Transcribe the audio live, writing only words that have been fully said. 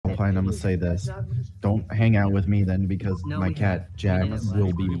Cline, I'm gonna say this. Don't hang out with me then, because my cat Jack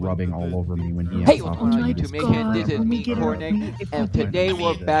will be rubbing all over me when he has Hey, what's going on YouTube Nation? This is me, Cornick, and today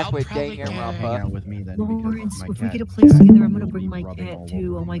we're back with Danganronpa. Lawrence, if we get a place together, I'm gonna bring my cat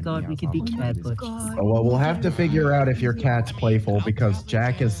too. Oh my god, we could be cat buddies. Oh, well, we'll have to figure out if your cat's playful, because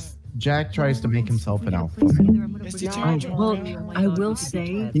Jack tries to make himself an alpha. Well, I will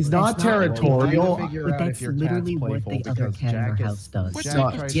say he's not territorial, but that's literally what the other cat in our house does.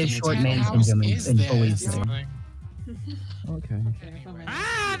 He has short man syndrome and bullies her. Okay.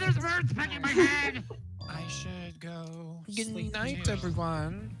 Ah, there's birds pecking my head! I should go. Good night,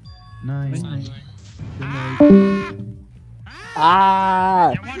 everyone. Nice. Good night.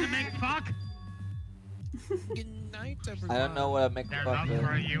 Ah! You want to make fuck? Good night, everyone. I don't know what a make Their fuck love is.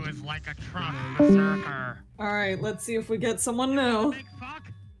 for you is like a truck berserker. Alright, let's see if we get someone new.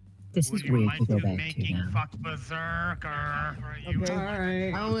 This is weird to go back to now. Fuck berserker. Okay.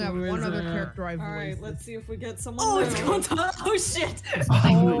 Alright. I only have one other character I've Alright, let's see if we get someone new. It's going to- oh shit!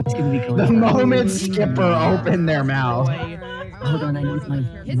 I knew it was gonna be going The down. moment Skipper opened their mouth. Hold on, I need my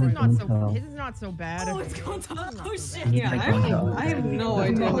His is not so bad. Oh, it's going to- oh shit! Yeah, I have no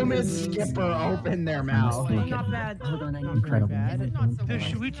idea. The moment Skipper opened their mouth. Not bad. Hold on, I need incredible. Does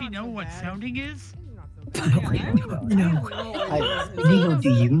Shuichi know what sounding is? No. Neo, do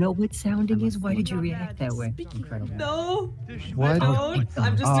you know what sounding is? Why did you react that way? Incredible. No. What? No,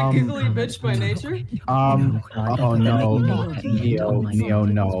 I'm just a giggly bitch by nature. Oh no. Neo,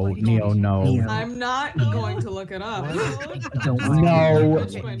 no. I'm not going to look it up. No.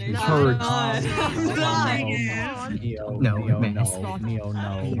 Neo,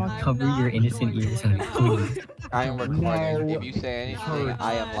 no. Cover your innocent ears, honey, please. I am recording. If you say anything,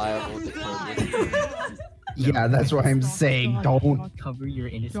 I am liable to kill you. Yeah, that's what I'm saying. Don't cover your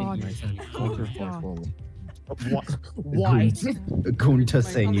innocent ears, honey. Why? Kunta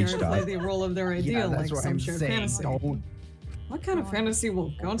saying each play the role of their ideal, that's like what some I'm shared saying. fantasy. Don't. What kind of fantasy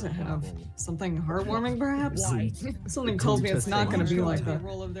will Gonta have? Something heartwarming, perhaps? Something tells me it's not going to be like the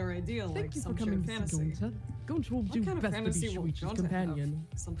role of their ideal, like some shared fantasy. Gonta will do best to be Shuichi's companion.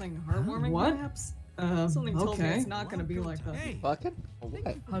 Something heartwarming, perhaps? Something tells me it's not going to be like the... Fucking?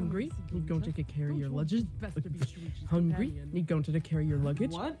 What? Hungry? Need Gonta to carry your luggage? Hungry? Need Gonta to carry your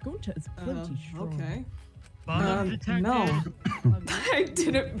luggage? What? Gonta is plenty strong. Okay. No. I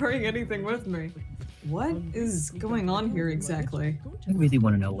didn't bring anything with me. What is going on here exactly? I really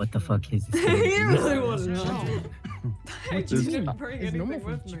want to know what the fuck his is. You really want to know? I didn't bring It's normal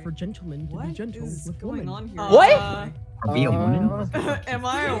anything with me. for gentlemen to be gentle with going women. on here? What? Are we a woman? Am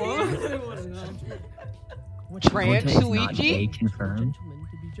I a woman? I want to know. Trans Gonta is not Shuichi? gay confirmed.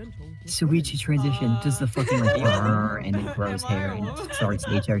 Shuichi transition does the fucking like and then grows hair and starts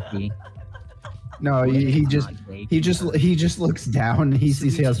HRT. No, he just looks down and he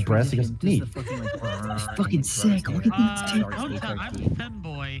sees he has breasts. He goes, neat. It's fucking sick. Look at these tits. I'm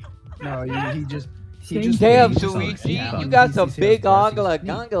femboy. No, he just. Damn, Shuichi, you got some big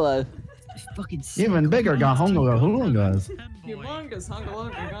gongolas. Fucking sick. Even bigger gahongas. Humongous,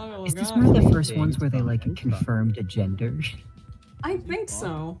 hungalonga, Is this one of the first ones where they like confirmed a gender? I think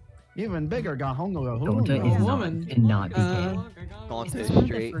so. Even bigger Gonta gahonga. is not cannot be gay. Gonta Is is this one of the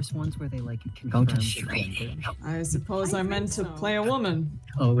straight. first ones where they like confirmed straight? I suppose I meant to play a woman.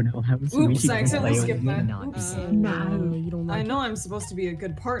 Oh no, how was Oops, Shuichi I accidentally skipped that. No, you don't like I know I'm supposed to be a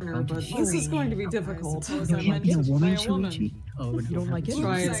good partner, but this is going to be difficult. You I can't meant be a to woman, play a woman. Shuichi? Oh no, You don't like it?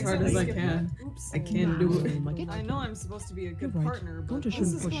 Try as hard as I can. I can't do it. Like I know I'm supposed to be a good You're right. partner, but Gonta this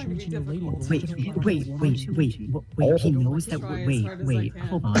shouldn't is push going to be Shuichi in the lady difficult. Wait, he knows that wait,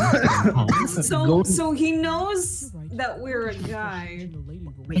 hold on. So he knows that we're a guy.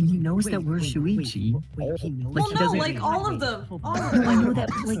 And he knows that we're Shuichi. Well, no, like all of them. All of them. I know that,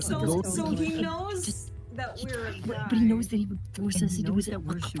 like, So he knows that we're a guy. but he knows that he would force us to do that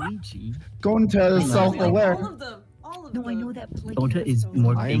we're Shuichi. Gonta is self-aware. All of them. All of No, them. I know that Gonta is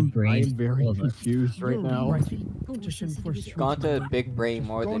more big brain. I'm very confused right now. Gonta shouldn't force Gonta big brain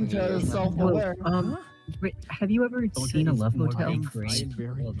more than Gonta is you. self-aware. Wait, have you ever seen a Love Motel? I'm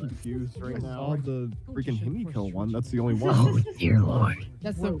very confused right now. The freaking Himiko one, that's the only one. Oh dear lord.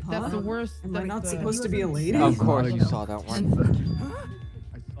 That's the worst. Am I that's not the- supposed to be a lady? Of course you saw that one.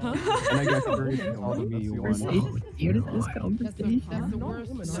 And I got very all of me one. Oh, here is this That's conversation. the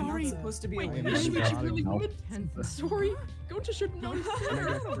worst. Sorry. Supposed to be a lady. Shuichi really good. Sorry, Gonta should know.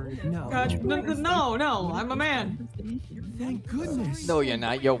 God, no, I'm a man. Thank goodness. No, you're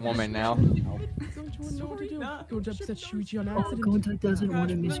not. You're a woman now. Gonta wouldn't know what to do. Gonta upset Shuichi on Oh, accident. Gonta doesn't want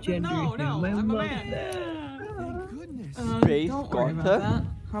to misgender No, him. I I'm a love man. that. Thank goodness. Space Don't worry Gonta? about that.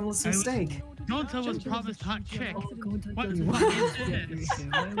 Harmless mistake. Gonta was promised hot chick. What Gonta fuck is this?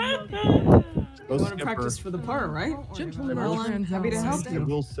 You want to practice for the part, right? Gentlemen Well, are I'm happy to help I you.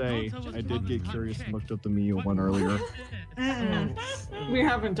 will say, I did get curious and looked up the Mio one earlier. We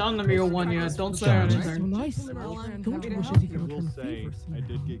haven't done the Mio one yet. Don't say So anything. nice. Well, I'm Don't happy to wish help that he you. could I will return say, favors. I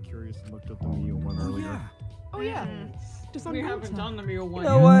did get curious and looked up the Mio one earlier. Oh yeah. Just on We haven't contact. done the Mio one You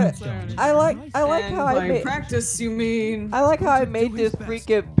yet. know what? Don't say anything. I like And how I by made practice, you mean... I like how I made this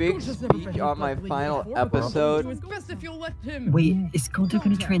freaking big Gonta's never speech behaved on my like Lady final before, but he'll do episode. his best if you'll let him. Wait, is Gonta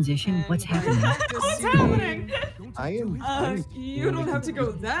gonna transition? What's happening? What's happening? I am. You don't have to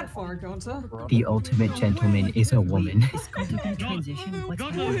go that far, Gonta. The ultimate gentleman is a woman. Is Gonta gonna transition? What's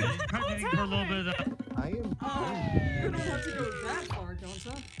Gonta happening? was practicing for a little bit of that. I am. You don't have to go that far,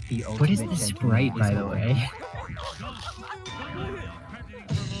 Gonta. The ultimate what is the sprite, by the way?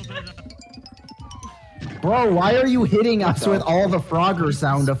 Bro, why are you hitting us with all the Frogger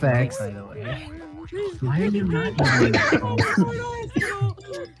sound effects? By the way. Why are you not hitting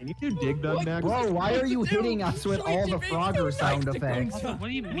Can you dig that next? Bro, why are you hitting us with all the Frogger sound effects? Also, what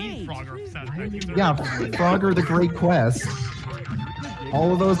do you mean Frogger sound effects? Yeah, Frogger the Great Quest.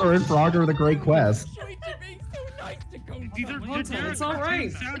 All of those are in Frogger the Great Quest. These are Gonta, generic it's all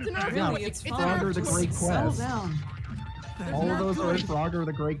right. sound It's an effects. Yeah, Really, it's fine. Frogger the Great Just settle Quest. down. All of those are in Frogger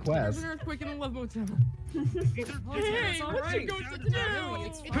the Great There's Quest. an earthquake in a love motel. These are Gonta, Hey, it's all what you right. going to Really, do?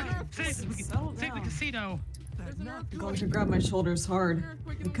 it's fine. Save Settle the down. casino. There's an I'm going earthquake. to grab my shoulders hard.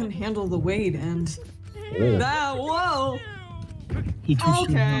 I couldn't handle the weight and... Oh. That, whoa! He too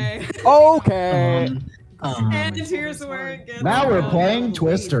Okay. Okay. And here's where it gets... Now we're around playing the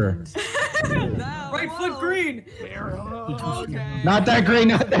Twister. weight. Right foot green! Okay. Not that green,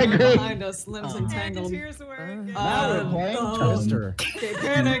 not that green. Behind us, limbs entangled. Now we're playing Twister. Okay,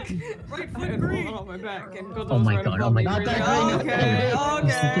 panic. Right foot green. On my back and go Oh my right god, above oh my me, god. breathing. Okay,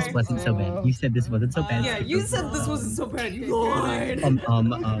 You said this okay. wasn't so bad. You said this wasn't so bad. Yeah, you said this wasn't so bad. You lied. Oh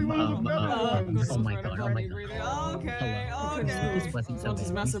my god, oh my god. Okay, Hello. okay. This wasn't so Want his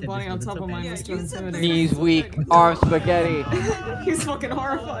bad. massive You said body this on wasn't top so of mine bad. is too intimidating. Knees weak, arms spaghetti. He's fucking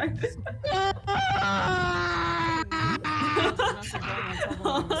horrified.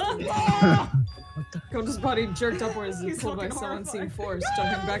 Gota's body jerked upwards and pulled by some unseen force,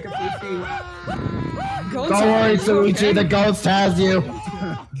 jumping back a few feet. Don't worry, Suichi, the ghost has you.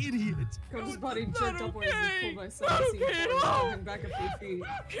 Gota's body jerked upwards and pulled by some unseen force, jumping back a few feet.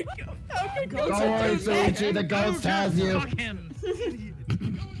 Don't worry, Suichi, the ghost has you. Fuck him.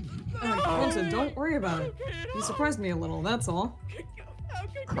 Gota, don't worry about it. You surprised me a little, that's all.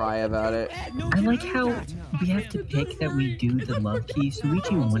 Cry about it. I like how we have to pick that we do the love key.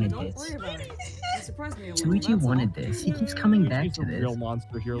 Suichi wanted Don't this. worry about it. You surprised me a little, Suichi that's all. wanted this. He keeps coming back He's to a this. real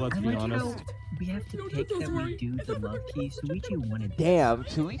monster here, let's I be like honest. how we have to pick that we do the love key. Suichi wanted this. Damn,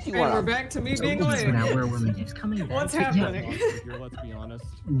 Suichi And we're wanna. back to me being Suichi's been out late. where women keeps coming back. What's to- yeah, happening? Monster here, let's be honest.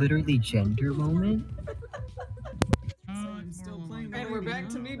 literally gender moment. And we're back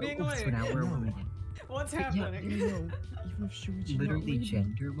to me being Oops, late. been out where women. What's Yeah, happening? You know, even if Shuichi Literally not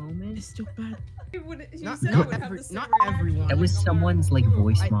gender moment. it's still bad. You Not, said not, you would have every, the same not reaction. everyone. That was someone's like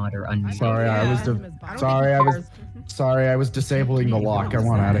voice mod or unmute. Sorry, I was Sorry, I was disabling the lock. I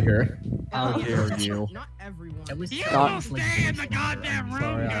want out of here. How dare you? Not everyone. That was You someone's will like stay in voice the mod or goddamn unmute.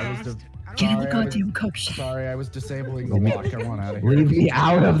 Sorry, room, I was ghost. Get in the Sorry, I was- goddamn coach. Sorry, I was disabling the lock. I want out of here. Leave me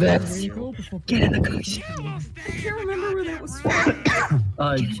out of There this. you go, before Get in the coach. You will stay I can't remember where that was from.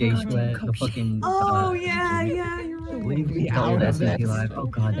 Jay Sweat, the fucking. Oh, yeah, you're right. Leave me out of this. Live. Oh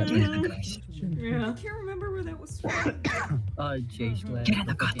god, that is the coach. Yeah. I can't remember where that was from. Jay Sweat. Get in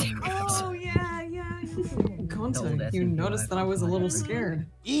the goddamn coach. Oh, yeah. Gonta, you noticed that I was a little scared.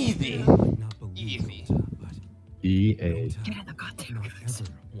 Easy. Easy. EA. Get in the goddamn coach.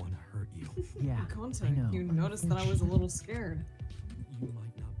 Gonta, you noticed that I was a little scared.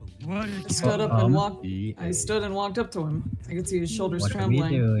 What I is stood up and walked. EA. I stood and walked up to him. I could see his shoulders What are we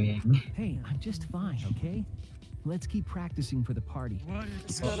trembling. doing? Hey, I'm just fine, okay? Let's keep practicing for the party. What I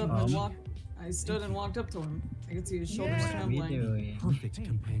is stood up and walked. I stood and walked up to him. I could see his shoulders What are we trembling. doing? Perfect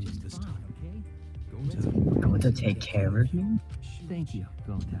companions this time, okay? Going to take care of me? Thank you,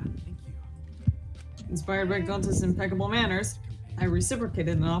 Gonta. Inspired by Gonta's impeccable manners, I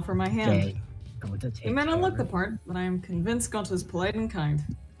reciprocated and offered my hand. Jay. Going to take He may not care look the of me. part, but I am convinced Gonta's polite and kind.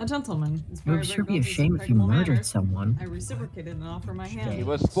 A gentleman. It Inspired would by sure be a Gonta's shame if you impeccable murdered manners, someone. I reciprocated and offered my hand. He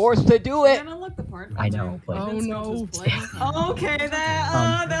was forced to do He it. may not look the part, I but know, am but- convinced Oh, Gonta's no. polite and kind. Okay,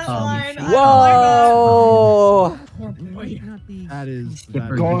 that Um, line. I don't Whoa! That is.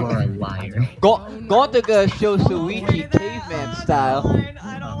 Skipper, Go- you are a liar. Gonta gonna show like that. Suichi Okay, that- caveman that style. line,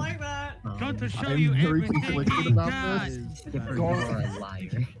 I don't like that. going to show I'm you very everything conflicted he about does? this. Skipper, you are a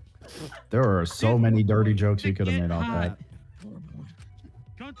liar. There are so many dirty jokes you could have made off that.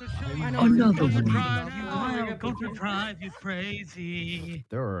 Another one. Go to drive you crazy.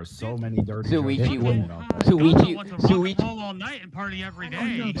 There are so many dirty Suichi, jokes you could have made off that. Suichi, All night and party every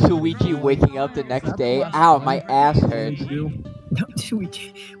day. Suichi waking up the next day. Ow, my ass hurts. No,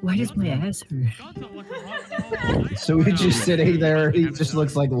 Suichi, why does my ass hurt? Suichi's sitting there. He just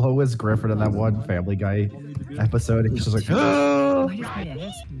looks like Lois Griffin in that one Family Guy episode. He's just like, Why does my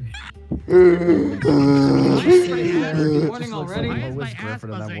ass hurt? Morning already. Lois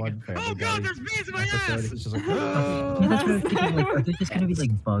Griffin in that one Family Oh Guy god, there's bees in my episode. ass! He's just like, Yeah, that's what I was thinking. Like, are there just gonna be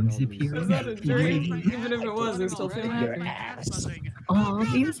like bugs appearing? Even if it was, I still feel happy. Oh,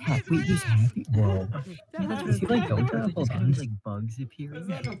 he was happy. He's happy. Whoa. Yeah, that's what I was like. Hold on. There's like bugs appearing.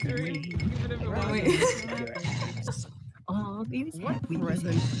 Wait. Oh, he was happy.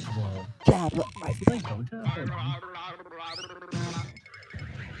 Present. Whoa. Dad, I feel like Dota.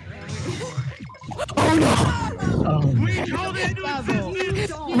 We called it!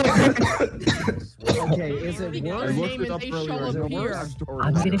 okay, is it Our worse? name is a shovel beer.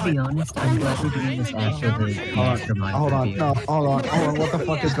 I'm gonna be honest. I'm glad we're doing this after the aftermath. Hold on, no, hold on. What the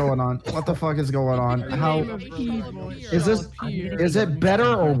fuck is going on? What the fuck is going on? How is this? Is it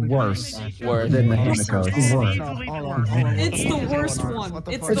better or worse than the Himiko? It's the worst one.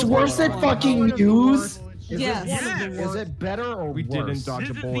 It's worse than fucking News. Yes. Is it better or We worse? didn't dodge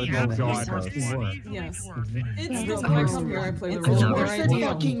a bullet. Oh god. Yes. It's the worst where I play the role No. where I do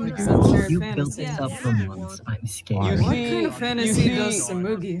Fucking except You shared built fantasy. this up for months. I'm scared. You What see- kind of fantasy you does see-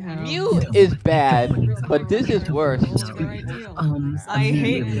 Samugi have? Mew is bad, but this is worse. I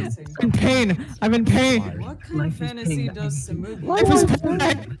hate immediately- fantasy. I'm in pain. I'm in pain. What kind of Life is fantasy pain. does Samugi Life is have? pain.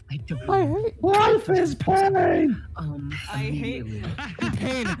 I don't. I hate. Life is pain. I hate immediately. I'm in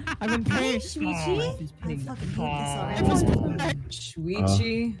pain. I'm in pain. Shuichi? Life is I pain. fucking hate this Life is already. pain. Shuichi.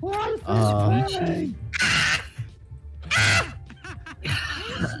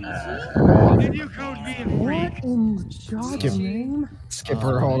 Did you code me a freak?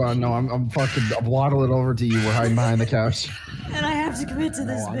 Skipper, hold on. No, I'm waddling over to you. We're hiding behind the couch. And I have to commit to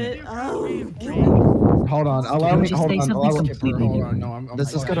this bit. Oh, Hold on. Allow me. Just Hold say on. something Allow me. completely Hold on. different. No,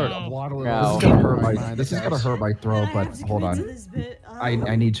 this is gonna. No. This is gonna hurt my throat. I But have to hold commit on. to this bit. I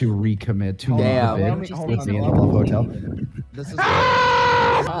need to recommit to Damn. the bid with me in the Love Hotel. This is.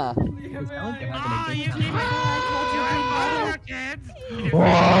 Huh. Oh, you keep it. Kids.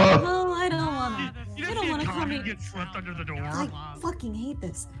 No, I don't wanna. You I don't wanna call me. get slipped under the door. I fucking hate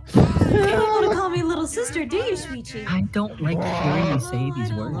this. You don't wanna call me little sister, do you, Shuichi? I don't like hearing you say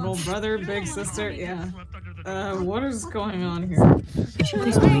these Little words. brother, big sister, yeah. What is going on here? Is she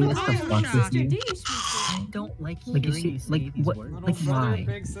just doing this to fuck with Sister, you? do you, Shuichi? I don't like hearing you say like what? Little Like brother, why?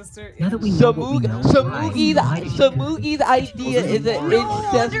 big sister, Now yeah. that we know what we know, why? Samugi's idea is an No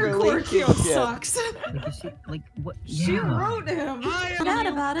incest wonder Korkio relationship. sucks. Like, is she, like what? She Yeah. wrote him. Forgot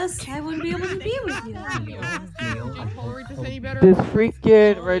about us. I wouldn't be able to be with you. Can't tolerate this any better. This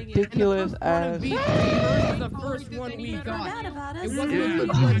freaking ridiculous ass. V3 was the first one we got. Forgot about It us. wasn't Yeah, until this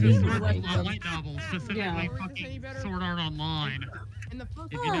the is others worth were like a light novel, specifically Yeah. fucking Sword Art Online. And the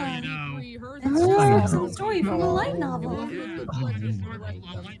first If you know, you know. V3 hers It's was just I like know. some story from a light novel. Yeah, Oh, this is man. worth a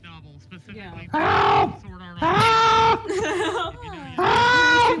light novel, specifically Help! Sword Art Online.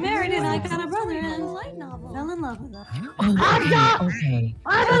 She married and I got a brother and a light novel. Fell in love with her. Oh, okay.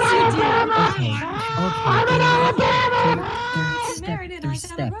 Yes, you did. Third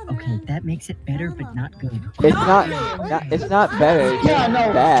step. Okay, that makes it better, but not good. It's not better. It's Yeah, just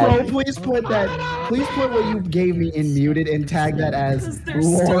no. bad. Bro, please put that. Please put what you gave me in muted and tag that as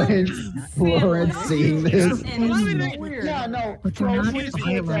Lawrence seeing this. Yeah, no. But they're Bro, not please put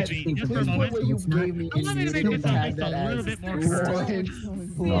that. biologically Please put related, what so you it's not. gave me in Let me muted make and this tag that a little as bit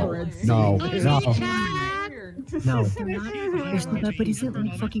more Lawrence. No. Weird. There's no that, but isn't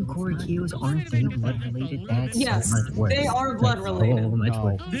like fucking Korikyo's, aren't they blood related? That's Yes, so much worse. they are blood That's related. So much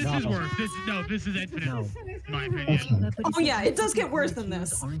worse. This is worse. This is infinite. No. In my opinion. Okay. Oh yeah, it does get worse than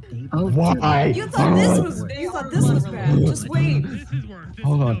this. Oh, Why? You thought this was bad. Just wait. This is worse. This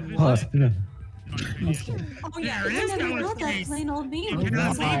Hold is on. no, Hold this on. is- Oh yeah, There it it is. does I get never worse. wrote that plain old meme. You're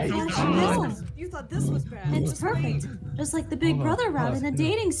not saying so Yes, dumb. you will. You thought this was bad. It's Just perfect. Just like the Big Brother route in a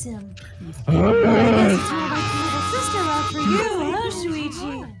dating sim. I Oh, guess it's more like the little sister route for you, huh,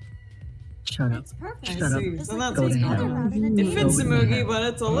 Shuichi? Shut up. It's perfect. I Shut up. see. Just So like that's the Go what's to Big going Brother hell. on. route in a It dating fits sim. Samugi, but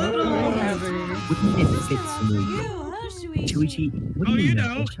it's a little heavy. Wouldn't it fit For Samugi? you, huh, Shuichi? Shuichi, what do Oh, you you mean?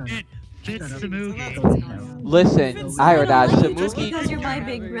 know, Shut it up. fits So Samugi. that's Go what's to going hell. on. Listen, I don't Irada, like you just Samugi. because you're my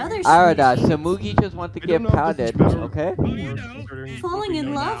big brother, Irada, Shuichi. Samugi just want to I get don't know if pounded. this is better Okay. Oh, you know. Falling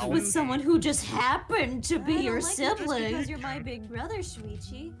in love with someone who just happened to be I don't your like you just because sibling. you're my big brother,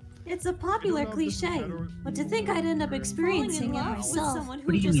 Shuichi. It's a popular cliche, but to think I'd end up experiencing it myself. What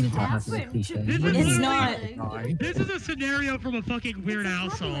do you mean it's a popular cliche? It's not. This is a scenario from a fucking Weird Al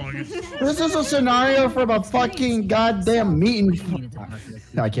song. This is a scenario from a fucking goddamn meeting.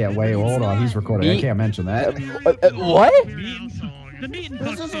 I can't wait. Hold on, he's recording. I can't mention that. What? The meat and This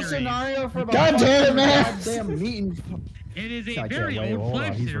fuck is a series. scenario from a God damn it, man. goddamn meeting. It is a I can't very wait. old Hold on,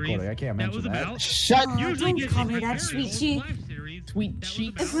 Flash he's series recording. I can't that was mention that. about. Shut. Usually Don't gets call a me very that, old Sweetie. Flash series. Sweet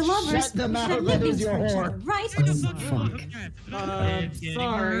cheeks. If we're lovers, Shut the we mouth should have that is nicknames your for each whore. other, right? Fuck. It's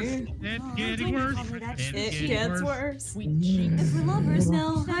sorry. It's getting worse. It gets worse. Sweet cheeks. If we're lovers,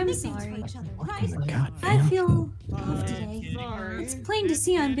 no, I'm sorry. God I damn. feel off today. Sorry. It's plain to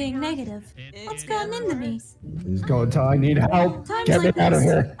see I'm being negative. What's gotten into me? He's going to. I need help. Times Get me like out of this,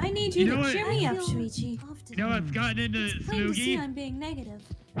 here. I need you You know to what? cheer me up, Shuichi. You know what's gotten into Plain to see Smoogie? I'm being negative.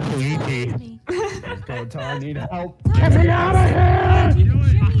 Sweetie. He's going to. I need help. Get me out of here! You know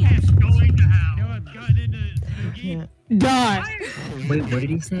what? Cheer me up, It's going to hell. You know what's gotten into Smoogie? Die. Wait, what did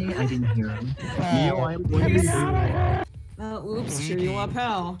he say? I didn't hear him. Oops, cheer you up,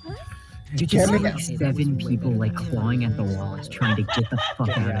 how? You just see like 7 people like clawing at the walls trying to get the fuck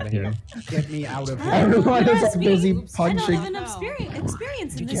out of here. Get me out of here. Hey, Everyone don't is ask me. busy I don't punching. have enough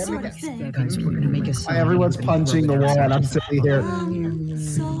experience in this sort of thing. Guys, we're gonna make a sign. Everyone's punching the wall, and I'm sitting here.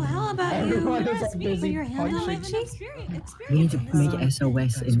 So how about you Everyone is put busy your hand on my punching. cheek? We need to make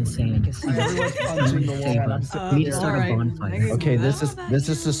SOS in the sand. Everyone's punching the wall, and I'm sitting We need to here. start a Alright. bonfire. Okay, this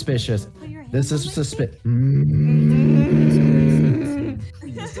is suspicious. This is suspicious.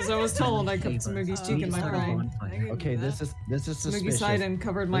 Just as I was told, I cupped Smoogy's cheek in my pride. Okay, this is Smoogy suspicious. sighed and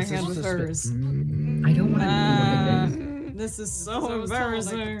covered my hand with hers. I don't want to do it. This is so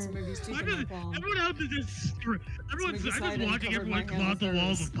embarrassing. Everyone else is just. I'm just decided watching to cover everyone my claw hand the with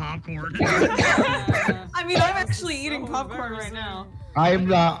walls hers. of popcorn. I mean, I'm actually eating popcorn right now. I'm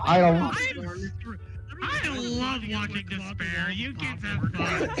not. I don't. I love watching despair. You kids have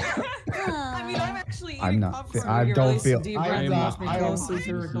fun. I mean, I'm actually eating I'm not. popcorn. I when don't you feel. release deep I breath am and not. watch me I closely don't.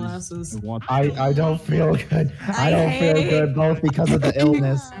 through her glasses. I don't feel good. I don't feel good both because of the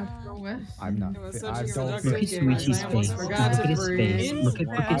illness. I'm not. It was I such a don't seductive feel. Look at game, Sweetie's I almost face. forgot Look to at his breathe. face. Look at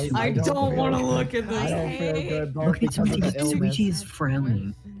I don't don't feel want to good. look at this. I don't feel good both Look at because of Sweetie. the illness. Sweetie is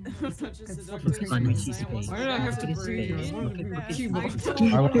frowning. Such a Look seductive on game. Sweetie's face. Why did I have Look to at his breathe? face. Look at his Keyboard. face.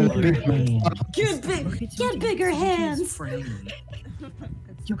 I want to Get bigger be- hands. Get big, Look at get Sweetie. bigger Sweetie's hands. frowning.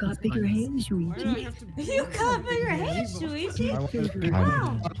 You got bigger hands, Sweetie. You got bigger hands, Shuichi. I want to be-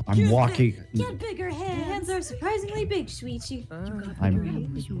 Wow. I'm walking. Get bigger hands. Your hands are surprisingly big, Shuichi.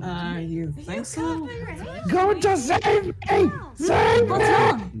 I'm. You think so? Go to save me! Save What's me!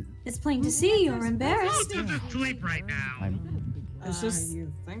 wrong? It's plain to see you're embarrassed. I'm asleep right now. It's just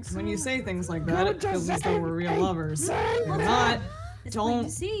when you say things like that, it feels as though we're real lovers. We're not. It's plain Don't to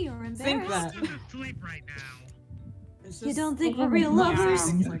see you're think embarrassed. that. I'm asleep right now. You don't think we're real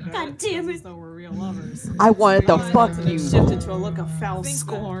lovers? God damn it. As though we're real lovers. I wanted to fuck you. Shifted to a look of foul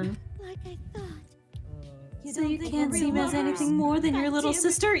scorn. So you can't see me as anything more than your little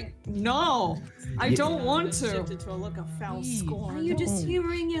sister? No, I don't want to. Shifted to a look of foul scorn. Are you just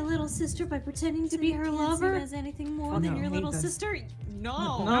humoring your little sister by pretending to be her lover? As anything more than your little sister?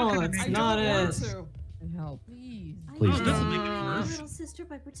 No, that's not it. Help, please. Please Are you don't. just humoring your little sister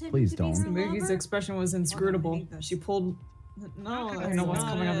by pretending Please to be her don't. Moogie's lover? expression was inscrutable. She pulled. No, I know what's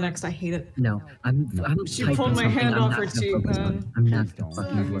coming up next. I hate it. No, I'm She typing pulled my something hand I'm off not her gonna cheek, focus on. then. I'm not gonna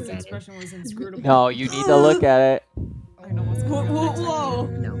fucking Moogie's look at it. expression was inscrutable. No, you need to look at it. I know what's coming up next. Whoa!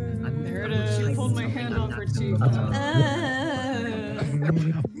 No, I'm There it is. She typing pulled my something hand I'm off not her gonna cheek. focus on.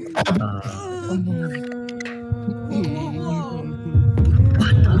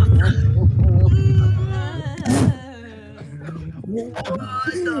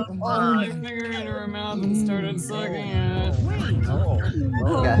 My finger in her mouth and started sucking it.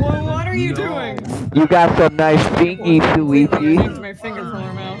 Yeah. What are you doing? You got some nice thingy, I Sweetie. yanked my finger from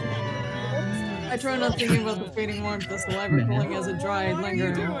her mouth. I try not thinking about the fading warmth the saliva cooling as it dried,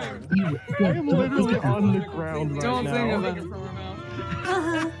 lingering. I'm literally on the ground right Don't think now. about it from her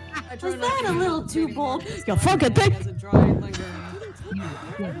mouth. Was that a little too bold? You fucking think. As it dried, lingering.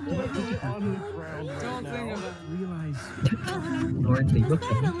 On the ground right Don't now. think about it. Realize. Lawrence, are you Was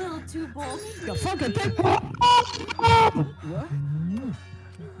okay? that a little too bold? You fucking think.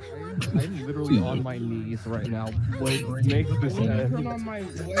 I'm literally on my knees right now. Wait, make this Turn on my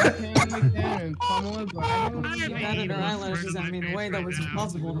webcam again and someone was like, I don't She see batted her eyelashes at me in a way that was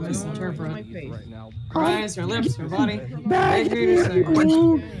impossible to misinterpret. right now. Her eyes, her lips, her body. Begged me to say.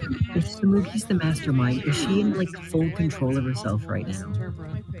 Question. If Samukhi's the mastermind, is she in like full control of herself right now?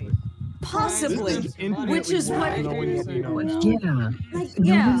 Misinterpret. Possibly. Which is what. Yeah. Like, Knowing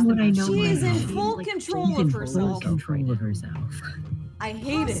yeah. what I know She is right in now, full control of herself. Control of herself. I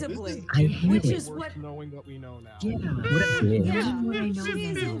hate it. I hate Which it. is what. Knowing what we know now. Yeah. What a bitch. Yeah. What I know She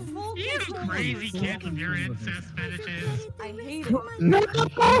is in now. full You control. crazy kids with your incest fetishes. I hate it. No.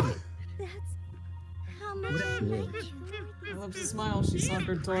 What a bitch. Her lips smiled. She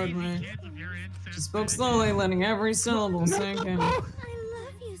sauntered toward me. She spoke slowly, letting every syllable sink in. I love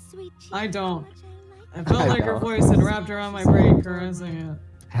you, sweet cheeks. I don't. I felt like her voice had wrapped around my brain, caressing it.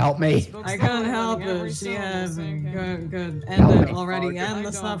 Help me. I couldn't help it. She has good. End it already. End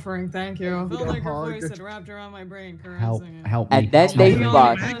the suffering. Thank you. I felt like her voice had wrapped around my brain, caressing it. Help me. And then they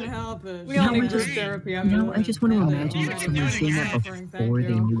fucked. Couldn't help it. We all need group therapy after No, I just want to imagine that someone saying that before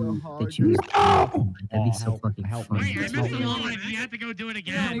they knew that she was. That'd be so fucking Wait, I funny. missed the line. You have to go do it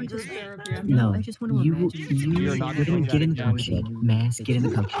again. No, I just want to imagine you wouldn't get in the coke shed. Mass, get in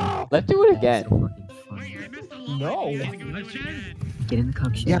the coke shed. Let's do it again. So fucking funny. No. Get in the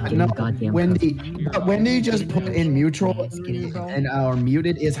coke shed. Yeah, Get in no, the goddamn Wendy. coke shed. But Wendy just put in mutual and or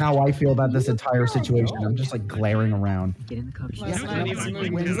muted is how I feel about this entire situation. I'm just like glaring around. Get in the coke shed. Last night I was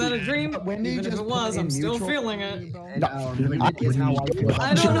moving. Is that a dream? Even if it was, I'm still feeling it. And muted is how I feel.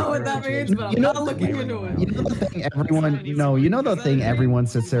 I don't know what that means, but I'm not looking into it. You know the thing everyone, you know the thing everyone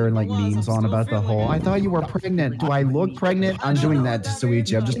sits there and like memes on about the whole, I thought you were pregnant. Do I look pregnant? I'm doing that to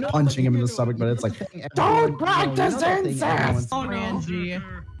Suichi. I'm just punching him in the stomach, but it's like, don't practice incest! Oh no.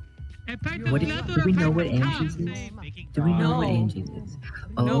 What do we know what Angie's is? Do we know what Angie's is?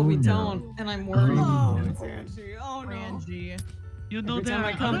 Oh, No, we no. don't. And I'm worried. Oh. Oh, it's Angie. Oh no. You know Every there time are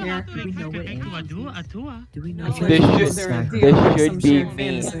I come other here, aspects we know you what can make to Angie's is. Do we know I feel what like This she should- was there a This deal or should some be shared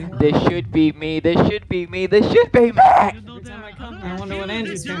me. fantasy. This should be me. This should be me. This should be me. You know Every there time I are come other here, I wonder what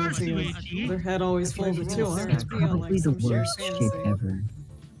Angie's aspects fantasy you is. can make Their head always folded to her. It's probably the worst shit ever.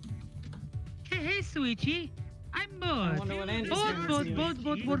 Hey, sweetie. I'm I bored. wonder what Angie's Bored, fantasy bored, is. bored,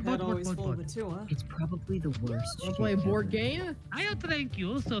 bored, Their bored, head bored, always bored, folded bored. to her. It's probably the worst shit Wanna play a board ever. game? I outrank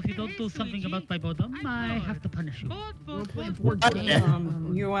you, so if you don't do something about my boredom, I have to punish you. Wanna play a board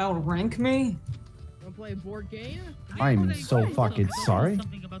game? You outrank me? Wanna play a board game? I'm so fucking sorry.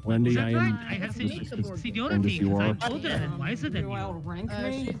 Wendy, I am. I have seniority And if you because are. I'm older and wiser than You you. outrank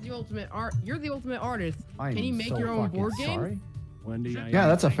She's me? the ultimate art. You're the ultimate artist. I'm Can you make so your own fucking board game? sorry. Wendy, I am. Yeah,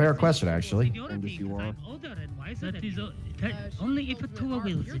 that's a fair question, actually. And if you are. Only if a tour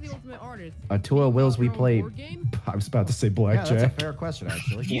wills You're it. the ultimate artist. Atua wills we Your own play. board game? I was about to say Yeah, blackjack. that's a fair question,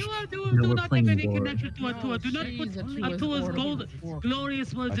 actually. You are doing, No, do we're not playing have any war. connection to a tour. Do not put a tour's gold,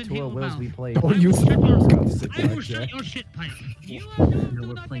 glorious words in Atua your wills mouth. we play. I will Don't use shut your- I was about to say I will shut blackjack. your shit pipe. You No, do we're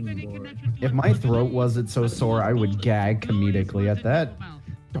not have playing any war. connection to If a my tour's throat wasn't so sore, I would gag comedically at that.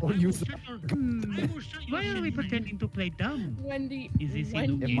 Don't use Why are we pretending to play dumb? Wendy. Is this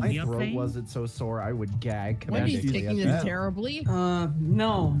Wendy. If my You're throat saying? wasn't so sore, I would gag Wendy's comedically taking at this that. terribly.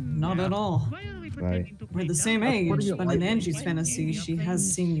 No, not at all. Why are we pretending to play We're the dumb? same age, but in Angie's fantasy, she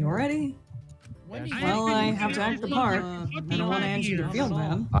has seniority. Wendy. Well, I have to act the part. I don't want Angie to feel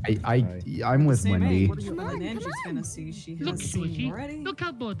bad. I'm with Same Wendy. age, but in Angie's fantasy, she Look, has Sweetie, seniority. look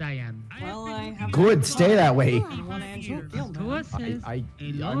how bored I am. Well, I have to Good, act the stay part. that way. I don't want Angie to feel Tour bad. says I-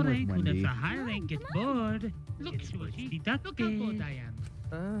 a low I'm with rank who Wendy. lets a high rank get bored. Look, Sweetie, look how bored I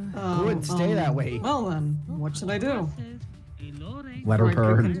am. Good, stay that way. Well then, what should I do? A low rank Let her I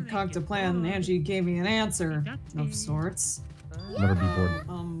purr. concocted a plan, and Angie gave me an answer of sorts. Let her be bored.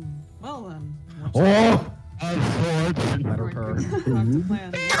 Well then. What should I do? Oh! Let her purr. Concocted a plan,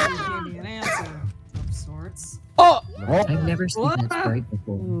 and Angie gave me an answer of sorts. Oh! I've never seen that sprite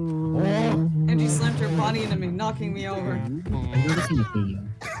before. Angie slammed her body into me, knocking me over. I've never seen a figure.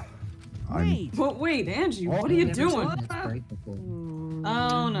 But wait, Angie, what are you I've never doing? seen that sprite before.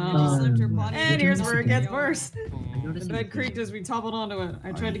 Oh no. Slammed her body. And here's where it gets worse. I've never The seen a bed creaked as we toppled onto it.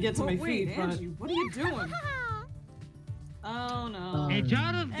 I tried to get to my feet, but what are you doing? Oh no. A jar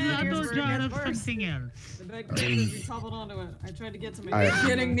of And here's another where it jar gets of worse. something else. The bed creaked as we toppled onto it. I tried to get to my I- feet.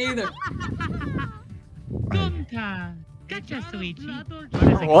 Getting neither. Gunta, catch a sweetie.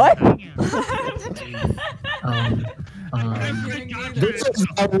 What? Getting neither. This is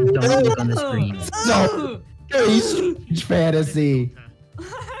a Don't look on the screen. so very strange fantasy.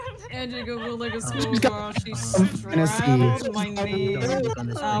 Angie googled like a schoolgirl. She fantasy. straddled my knee. Don't look on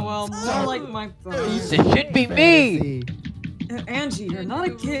the Oh well, more like my thigh. This should be me! Fantasy. Angie, you're not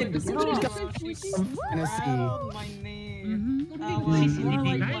a kid. Get off. She Fantasy. straddled my knee. Mm-hmm. Oh well, more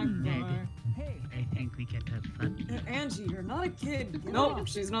like my I'm dead. thigh. I think we can have fun. Angie, you're not a kid. Nope,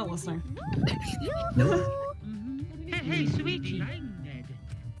 she's not listening. Nope. Hey, sweetie, I'm dead.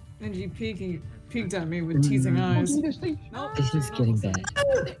 Angie peeked at me with teasing eyes. This is getting bad.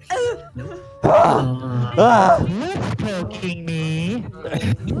 What's poking me?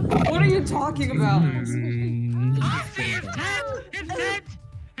 What are you talking about?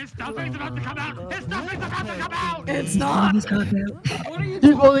 His stuffing's about to come out! His stuffing's about to come out! It's not! What are you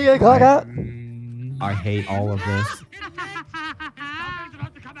You've only got out. I hate all of this.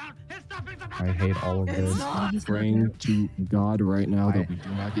 I hate all of this. Praying to God right now that we do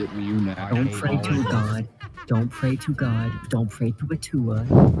not get Mew-Nack. Don't pray to God. Don't pray to God. Don't pray to Atua.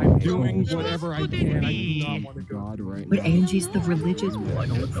 I'm doing whatever I can. I do not want to God right But now. Angie's the religious one.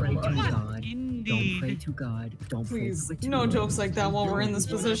 Don't pray to God. Don't pray to God. Don't Please, pray to Atua. no jokes like that while we're in this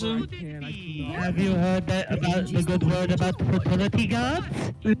position. Have you heard that about the good word about fertility gods?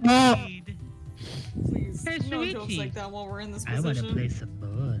 No. Please, no jokes like that while we're in this I want to position. play some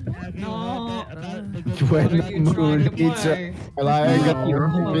more. Have you No. heard that about the good When word the about moon to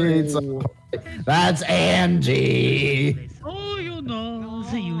hits play? That's Angie. Oh, you know,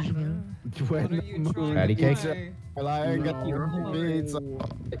 the usual. When the moon Patty cakes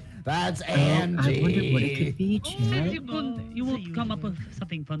That's Angie. I wonder what it could be, If Chad. you will come up with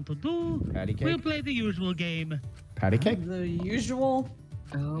something fun to do, Patty we'll cake. play the usual game. Patty cake. The usual.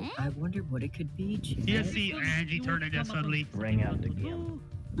 Oh, I wonder what it could be, Chad. You see Angie turning that suddenly. Bring out the game.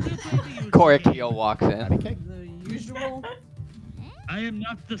 Korikio walks in. Patty cake. The usual. I am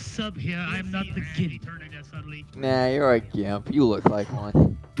not the sub here. I am not the giddy. Turning that suddenly. Nah, you're a gimp. You look like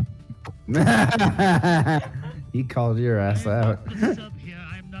one. He called your ass out. The sub here.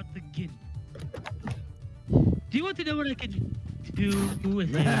 I am not the giddy. Do you want to know what I can do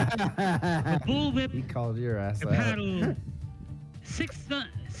with a bullwhip, He called your ass a out. paddle, 6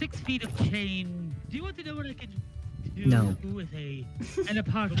 feet of chain? Do you want to know what I can do No. with and a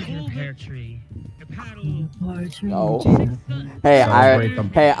partridge in a pear tree? A paddle. No. Celebrate Hey, them.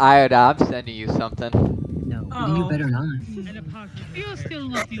 Ioda, I'm sending you something. No, Uh-oh. you better not. And a partridge. You're still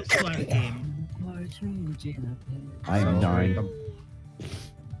not used to our game. I am dying.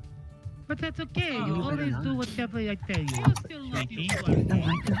 But that's okay. You better always not. do whatever I tell you. You're still not used to our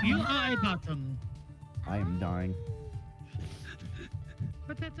game. You are a bottom. I am dying.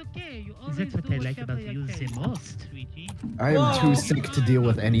 But that's okay. You always that's what I like about you the most, sweetie. I am too sick to deal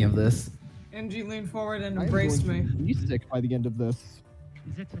with any of this. Angie leaned forward and I'm embraced going me. to be sick by the end of this.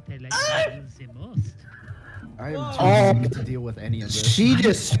 That's what I like about you the most. I am Whoa. too sick to deal with any of this. She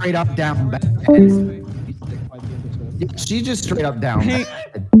just straight up down bad. Be sick by the end of this. She just straight up down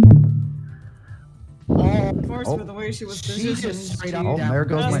bad. Of course, Oh. with the way she was She positioned, just straight she up down. There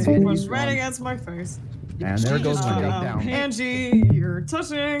goes my just baby. was right against my face. And there She goes just, my baby down. Angie, you're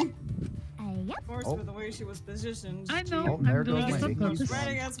touching. Of course, Oh. with the way she was positioned, I she know. Oh, there I'm doing goes it my on baby. was purpose. right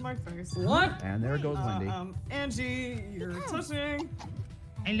against my face. What? And there goes Wendy. Angie, you're touching.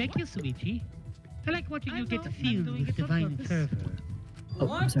 I like you, sweetie. I like watching you get filled with divine fervor. Oh, I'm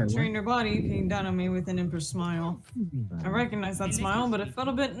What? sorry, what? Trained your body, peeing down on me with an impish smile. I recognize that smile, but it felt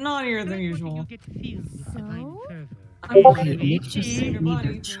a bit naughtier than usual. You get filled with divine fervor. Okay, Nick just Trained sent your me body,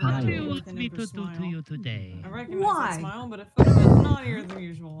 their peeing down What on do me you child. with want an me to impish do to smile. you today? I recognize that smile, but it felt a bit naughtier than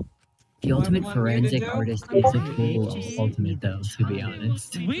usual. The ultimate What do you want me to forensic do? artist is a cool ultimate, though, to be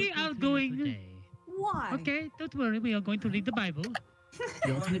honest. We are going. Why? Okay, don't worry. We are going to read the Bible.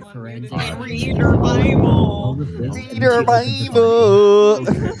 The ultimate forensic Read artist. your Bible. All of this, Read and your she opens the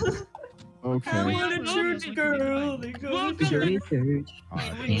Bible. I'm Okay. a church girl. They go to Welcome. church. Church, church.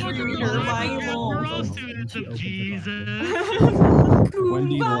 Read your Bible. We're all students of Jesus.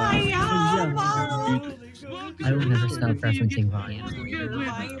 Wendy Kumbaya, laughed. I will never stop referencing Ryan. Good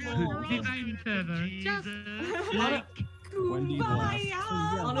with divine fervor. Just like Wendy laughed.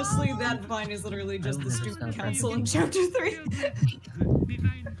 Honestly, that vine is literally just I the will never stupid stop council in referencing. chapter 3.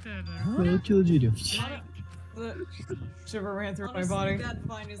 divine fervor. Well, children. The shiver ran through my body. That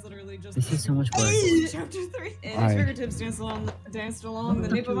vine is literally just This is so much work. chapter 3. And I- his fingertips danced along the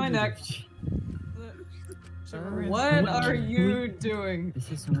nape of my neck. What are you doing?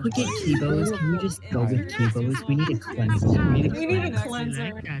 This is so much work. Can we just go with Kibos? We need a cleanser. We need a You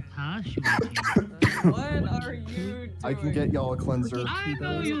cleanser. like that, huh, sweetie? What are you doing? I can get y'all a cleanser. I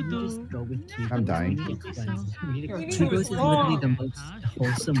know you do. Go with Kibos. I'm dying. We need a cleanser. We need a Your Kibos is literally the wrong. most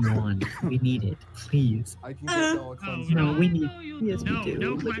wholesome one. We need it, please. I can get y'all a cleanser. No, we need. No, you Yes, we no, do.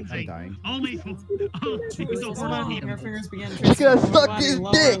 no I'm cleansing. dying. Only for She was the so horny. her fingers began She's tracing gonna over my suck body his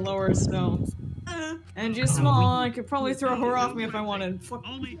lower dick. and lower still. And just small, I could probably throw her off me if I wanted. Fuck,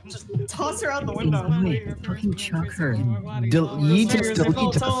 Only for just toss her out the window. Wait, fucking chuck her. Delete Fingers, I felt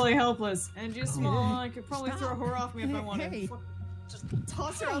delete. totally helpless. And just small, I could probably throw her off me if I wanted. Fuck, Just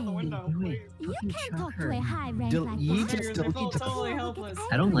toss her out the window. You can't talk to a high rank like You this. just Totally helpless.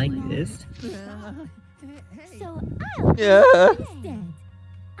 I don't like this. So I'll Yeah. instead.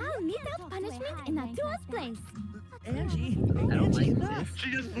 I'll meet out punishment in a tourist place. Angie, I don't like this.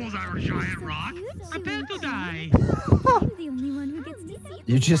 She just pulls out her giant rock. Prepare to die. I'm the only one who gets to see.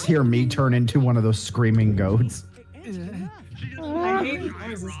 You just hear me turn into one of those screaming goats. I hate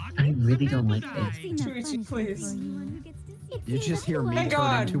noises. I really don't like this. Shuichi, please. You just hear me Thank turn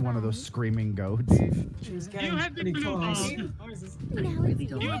God. into one of those screaming goats. She was You getting have pretty been close. blue. Now it's don't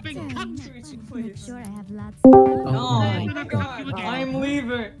You your have been turn. cut. Shuichi, Make please. sure I have lots. Oh Oh my my God, I'm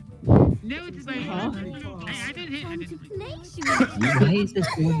leaving. No, it's my Huh? I didn't hit. I Time to didn't. play, Shuichi. Why is this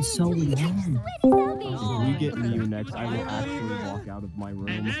going so long? If we get you next, I will actually walk out of my And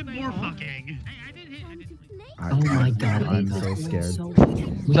room. then more fucking. I didn't hit. I didn't. Oh my God, I'm this so is scared. So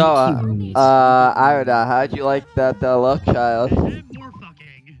I don't know. How'd you like that love child? And then more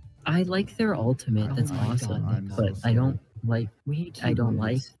fucking. I like their ultimate. That's awesome, I'm so but I don't like. I don't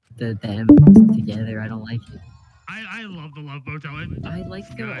like them together. I don't like it. I love the Love Motel. I like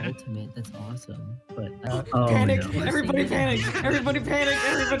their Good. ultimate. That's awesome, but Panic! no. Everybody panic! Everybody panic!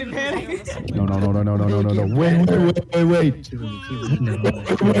 Everybody panic! No. Wait. No.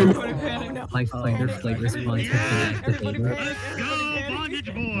 Everybody panic! My fight or flight response is Everybody activated. panic! Go,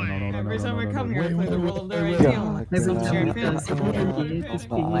 bondage boy. Every time I come here, I play the role of their wait. ideal. Every Some time shared I fantasy.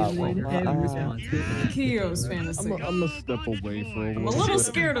 Kiyo's fantasy. I'm a step away for a I'm a little little bit.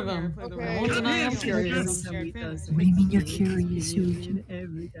 scared of him. I won't deny I'm curious. What do you mean you're curious, Suji?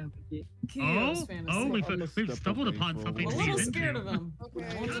 Kiyo's Oh, fantasy. we've stumbled upon something I'm a to little get scared into. of him.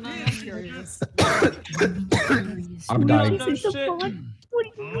 I won't deny I'm curious. I'm dying. You don't know shit. What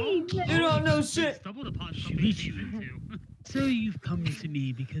do you mean? You don't know shit. Stumbled upon something to get into. So you've come to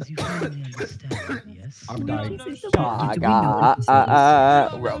me because you finally understand, yes? I'm dying. You don't know shit. I Do we know got what this is? You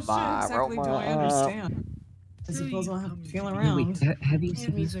don't know shit. Roma, Exactly do I Roma. understand? I suppose I'll have to feel Wait, around. have you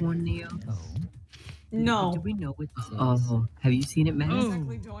seen this one, Neo? No. Do we know what this is? Oh, have you seen it, Matt? Oh.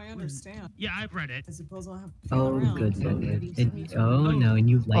 Exactly do I understand? Yeah, I've read it. I suppose I'll have to feel Oh, around. good. Oh no, and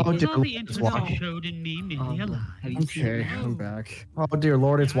you like Oh, it? dear. All the It's interest walking. it showed in me made me Oh, alive. have you seen Okay, it? I'm back. Oh dear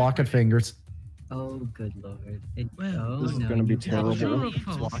Lord, it's walking fingers. Oh, good Lord. Well, Oh, This is no, gonna be you- terrible. True or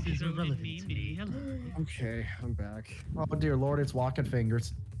false is irrelevant to me. Okay, I'm back. Oh dear Lord, it's walking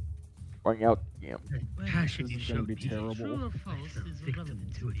fingers. Bring out him. Passion This you is gonna showed be me. terrible. True or false is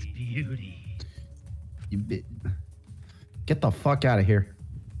irrelevant to its beauty. You bit. Get the fuck out of here.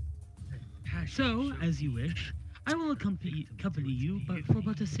 So, as you wish, I will accompany you for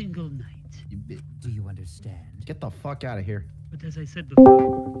but a single night. You bit. Do you understand? Get the fuck out of here. But as I said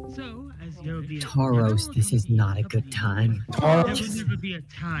before, so as there will be a Tauros, this is not a good time. There will never be a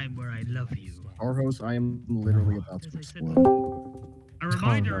time where I love you. Arhos, I am literally about As to I said explode. before, a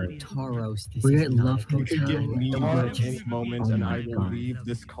reminder. Tauros, this We're is at not Love a good You can get time. me at any moment, Oh and my I will God. leave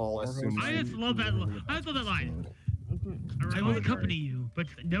this call as soon as I just love that. I just love that line. I will accompany you, but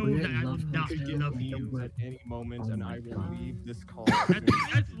know We're that at I will Love not You can get love me you. at any moment, Oh and my I will God. leave this call.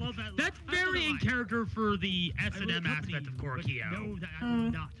 That's love that. That's very in character for the S&M aspect of Korkio. Know that I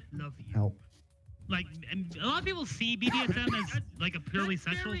will not love you. Help. Like, and a lot of people see BDSM as like a purely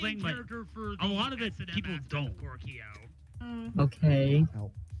sexual thing, but a lot of it people don't. Okay.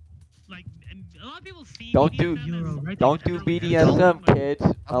 Help. Like, and a lot of people see Don't do- BDSM as Don't do BDSM, kids,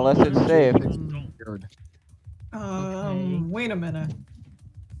 unless it's safe. Wait a minute.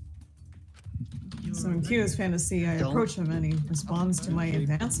 So in Q's fantasy, I approach him and he responds to my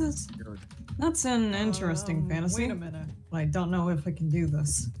advances? That's an interesting fantasy. Wait a minute. But I don't know if I can do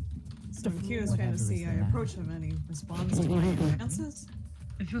this. So in Q's fantasy, I approach him and he responds to my advances?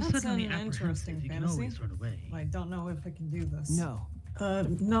 If you're That's suddenly an apprehensive, interesting you can fantasy. always run away. But I don't know if I can do this. No.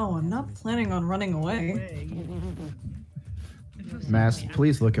 No, I'm not planning on running away. Mass,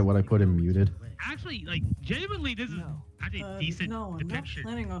 please look at what I put in muted. Actually, like, genuinely, this is a decent No, I'm not depiction.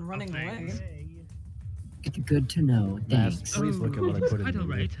 planning on running away. Good to know. Mass, Thanks. please look at what I put in Quite muted.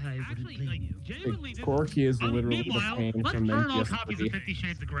 alright, I wouldn't blame you. Genuinely, this Corky is literally the meanwhile, pain let's from burn all copies of NPS. 50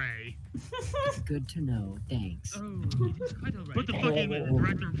 Shades of Grey. Good to know. Thanks. Put the fucking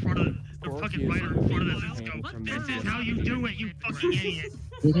director in front of the fucking writer in front of this and go, this is how you do it, you fucking idiot.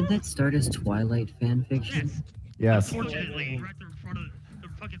 Didn't that start as Twilight fanfiction? Yes. Unfortunately, director in front of the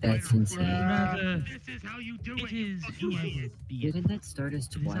fucking That's writer in front of insane. this is how you do it, you fucking idiot. Didn't that start as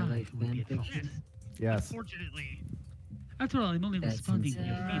Twilight fanfiction? Yes. Unfortunately. After all, I'm only That's responding to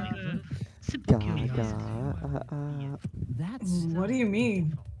your insane. feelings of simple curiosity. That's What do you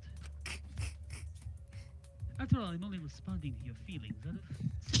mean? After all, I'm only responding to your feelings out of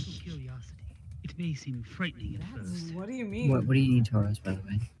simple curiosity. It may seem frightening at first. What do you mean? What do you need, Taurus, by the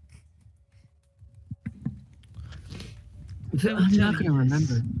way? I'm not gonna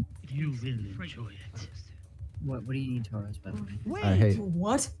remember. You will enjoy it. What do you need, Taurus, by the way? Wait, I hate-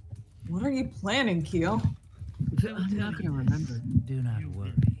 what? What are you planning, Keo? I'm not gonna remember. Do not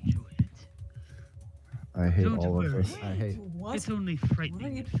worry. I hate Don't all of worry. this. I hate. What? It's only What are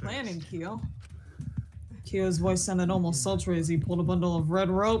frightening you at first. planning, Keo? Keo's voice sounded almost sultry as he pulled a bundle of red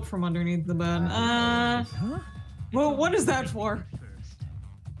rope from underneath the bed. Well, what is that for?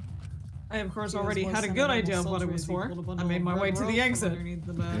 I, of course, already had a good idea of what it was for. I made my way to the exit.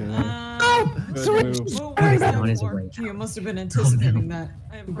 You must have been anticipating that.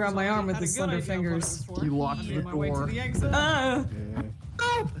 He grabbed my arm with his slender fingers. You locked the door.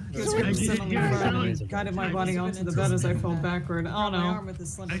 Guided my body onto the bed as I fell backward. Oh no.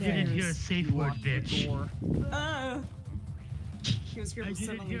 I didn't hear a safe word, bitch. He was here to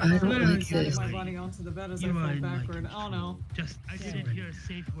sit on the I don't bed. like Guided this. my body onto the bed as I You are fell in my backward. Oh no. I didn't hear a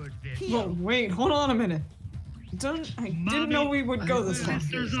safe word, bitch. Whoa, wait, hold on a minute. I didn't know we would go this far.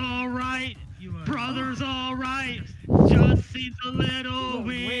 Sister's alright. Brother's alright. Just seems a little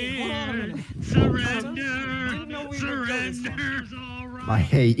weird. Surrender. Surrender's alright. I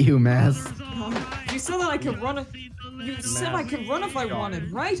hate you, Maz. You said that I could run. You said I could run if I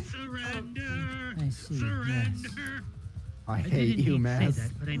wanted, right? I see. Yes. I hate you,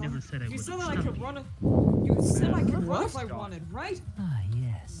 Maz. But I never said I would. You said that I could run. You said I could run if I wanted, right? Ah,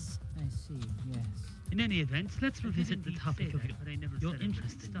 yes. I see. Yes. In any event, let's revisit the topic of your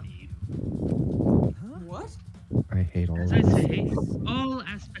interest in me. What? I hate all As of I this. say, all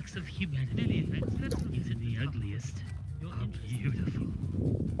aspects of humanity. In any event, let's revisit the ugliest. You're beautiful.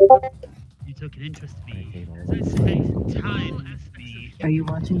 You took an interest in me. As I say, time must be. Are you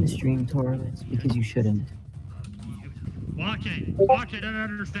watching the stream, Taurus? Because you shouldn't. Watch it, I don't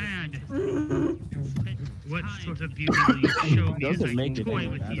understand. What sort of beauty will you show me as I toy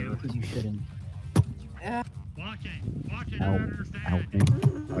with you? Because you shouldn't. Watch it, I Help, don't understand. help me.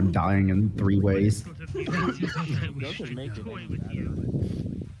 I'm dying in 3 ways. What sort of beauty will you show me as I wish to toy with you?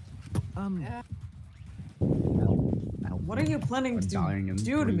 Help What are you planning I'm to dying in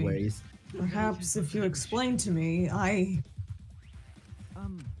do to 3 me? ways. Perhaps if you explain to me,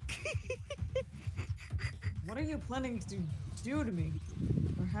 What are you planning to do to me?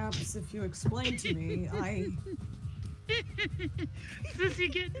 Perhaps if you explain to me, Sissy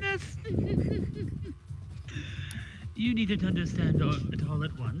getting us. You needed to understand it all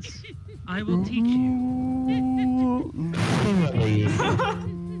at once. I will teach you.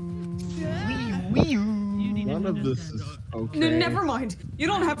 None of this is okay. Never mind. You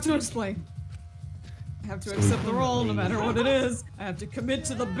don't have to explain. I have to accept the role no matter what it is. I have to commit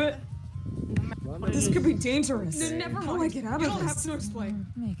to the bit. But this could be dangerous. Never mind. How do I get out of this? You don't have to explain.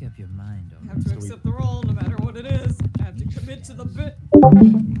 Make up your mind. I have to accept the role no matter what it is. I have to commit to the bit.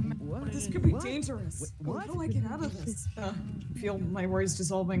 But this could be dangerous. How do I get out of this? I feel my worries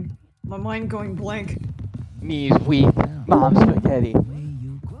dissolving. My mind going blank. Knees weak. Mom spaghetti. The way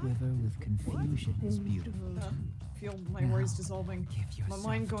you quiver with confusion is beautiful. Feel my worries dissolving. My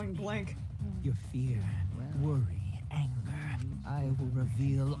mind going blank. Your fear, worry, anger. I will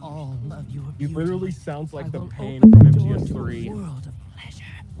reveal all of your He beauty. literally sounds like I the will pain open from the doors to a MGS3. world of pleasure.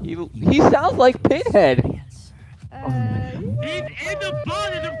 He sounds like Pinhead. He's in the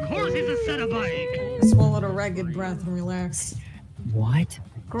bonnet, of course he's a Cenobite. I swallowed a ragged breath and relaxed. What?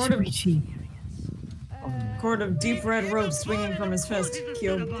 Cord of deep red rope swinging from his fist.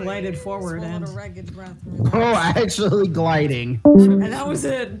 Kyo glided forward and Oh, actually gliding. And that was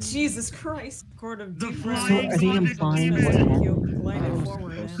it. Jesus Christ. Cord of deep red So are they implying what Kyo glided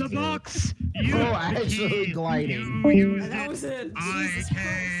forward and The box. You Oh, actually gliding. And that was it. I Jesus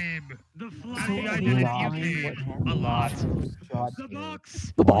came. The flying So I are did they you implying what came. happened? A lot. The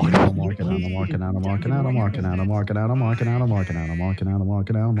box. The box. I'm walking out, I'm walking out, I'm walking out, I'm walking out, I'm walking out, I'm walking out, I'm walking out, I'm walking out, I'm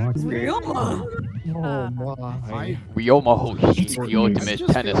walking out, I'm walking out. Ryoma! Oh my. Ryoma Hoshi, the ultimate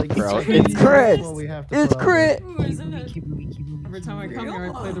tennis pro. It's It's Chris! It's Chris! Ooh, isn't it? Every time I come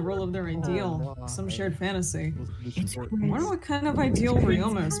here, I play the role of their ideal. Some shared fantasy. I wonder what kind of ideal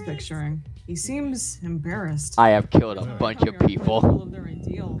Ryoma is picturing. He seems embarrassed. I have killed a bunch of people. Role of their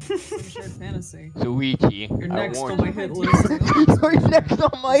ideal. Some shared fantasy. Suichi, You're I next on warned my you. hit list. You're next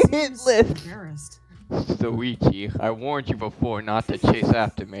on my hit Seems list! Embarrassed. Suichi, I warned you before not to chase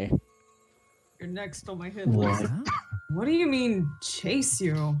after me. You're next on my hit list. What do you mean, chase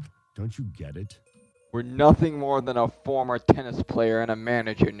you? Don't you get it? We're nothing more than a former tennis player and a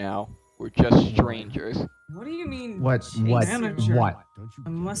manager now. We're just strangers. What do you mean? What? chase What? manager? What? It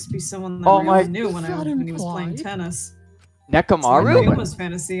must be someone that Oh my- Ryoma knew when he was playing tennis. Nekamaru? In his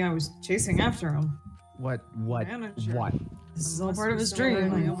fantasy, I was chasing after him. What? This is all part of his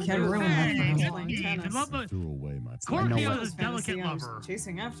dream. I can't ruin that for him. Court feels his delicate I was lover.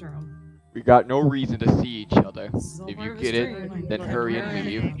 chasing after him. We got no reason to see each other. If you get it, then hurry and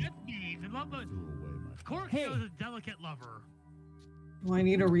leave. Court feels his delicate lover. Do I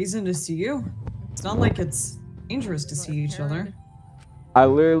need a reason to see you? It's not like it's dangerous to see each other. I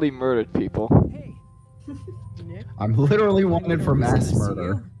literally murdered people. I'm literally wanted for mass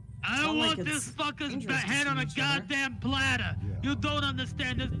murder. I want this fucker's head on a goddamn platter. You don't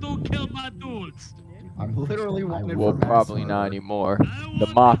understand. This dude killed my dudes. I'm literally wanted Well, for mass probably murder. not anymore. The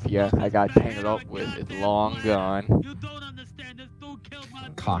mafia I got tangled up with is long gone. You don't understand. This dude killed my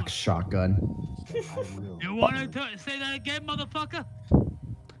dudes. Cock shotgun. You want to say that again, motherfucker?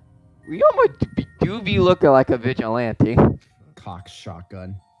 We almost do be looking like a vigilante. Cock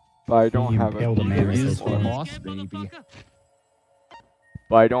shotgun. But I don't He have impaled a man with his phone. Boss baby.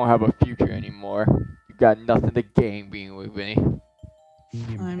 But I don't have a future anymore. You got nothing to gain being with me.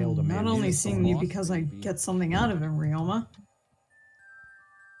 I'm not only seeing you because I get something out of it, Ryoma.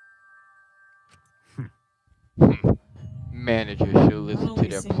 Managers should listen to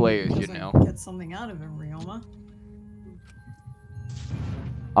their players, you know. Get something out of it, Ryoma.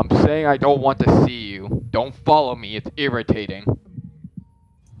 I'm saying I don't want to see you. Don't follow me, it's irritating.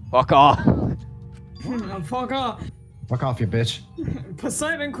 Fuck off. Fuck off. Fuck off, you bitch.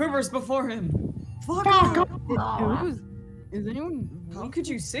 Poseidon quivers before him. Fuck off. Is anyone? How could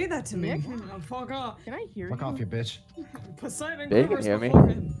you say that to me? Fuck off. Can I hear Fuck you? off, you bitch. Poseidon They can quivers hear me. before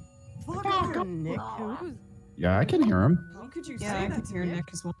him. Fuck off. Nick, Yeah, I can hear him. How could you say that to Nick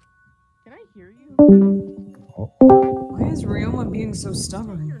as well? Can I hear you? Why is Ryoma being so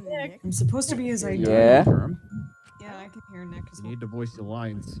stubborn? I'm supposed to be his idea. Yeah? Yeah, I can hear Nick as You well. need to voice your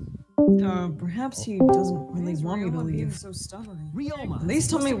lines. Perhaps he doesn't really want me to leave. So stubborn. At least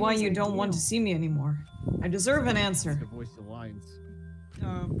tell me why you don't want to see me anymore. I deserve an answer. To voice your lines.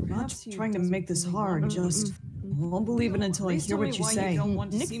 I'm not trying to make this hard, just I won't believe it until I hear what you say.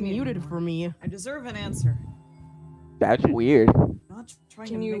 Nick's muted for me. I deserve an answer. That's weird. Not trying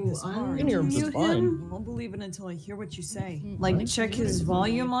to make this hard. Can hear him just fine. Won't believe it until I hear what you say. Like check his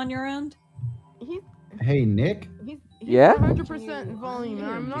volume on your end. Hey, Nick. He's Yeah? 100% volume.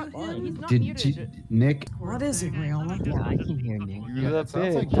 I'm not. He's not muted. Nick? What is it, Ryoma? Yeah, I can hear Nick. Use a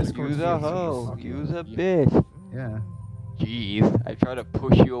sounds like bitch. Discord Use a feels hoe. like Use a bitch. Yeah. Jeez, I try to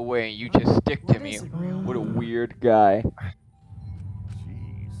push you away and you just stick to me. What a weird guy.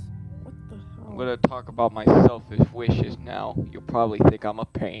 What the hell? I'm gonna talk about my selfish wishes now. You'll probably think I'm a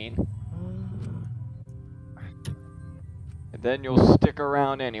pain. And then you'll stick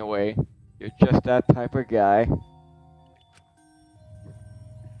around anyway. You're just that type of guy.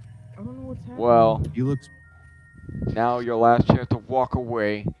 I don't know what's happening. Well, You look. now your last chance to walk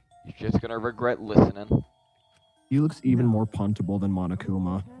away. You're just gonna regret listening. He looks even more puntable than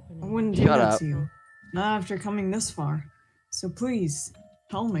Monokuma. I wouldn't do Shut that up. to you. Not after coming this far. So please,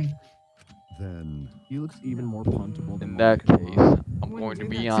 tell me. Then He looks even more puntable than In that case, I'm going to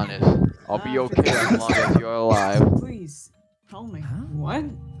be honest. I'll be okay as long as you're alive. Please, tell me. What?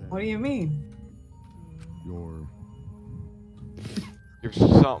 What do you mean? You're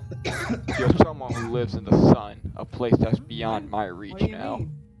someone who lives in the sun, a place that's beyond my reach What do you now.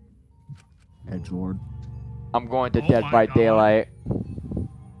 mean? Edgelord. I'm going to Oh Dead my by God. Daylight.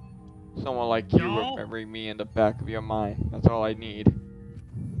 Someone like you No. remembering me in the back of your mind. That's all I need.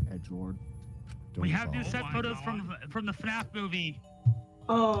 Edgelord. We have new set photos from the FNAF movie.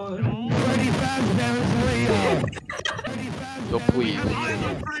 Oh. Freddy Fazbear is real. So please, Eyes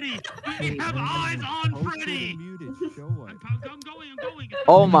on Freddy! We have eyes on Freddy! I'm going.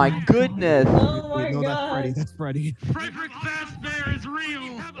 oh my goodness! Oh my Wait, no, that's god. Freddy. That's Freddy. Frederick Fazbear is real!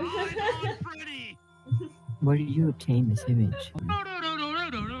 We have eyes on Freddy! Where did you obtain this image?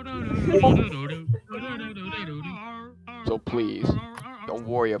 So please, don't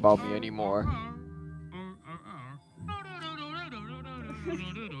worry about me anymore.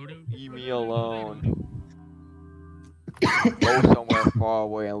 Leave me alone. Go somewhere far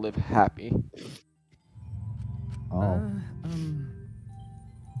away and live happy. Oh.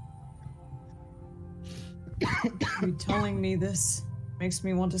 You telling me this makes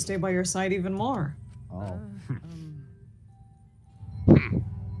me want to stay by your side even more. Oh.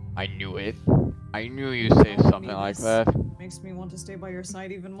 I knew it. I knew you'd say something like that. Makes me want to stay by your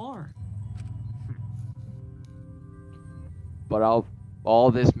side even more. But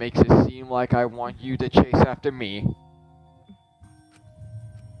all this makes it seem like I want you to chase after me.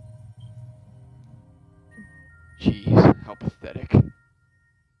 Jeez, how pathetic.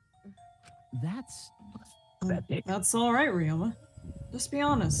 That's That's all right, Ryoma. Just be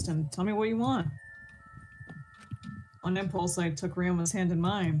honest and tell me what you want. On impulse, I took Ryoma's hand in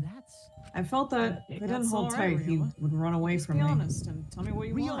mine. I felt that if I didn't hold tight, he would run away from me. Be honest and tell me what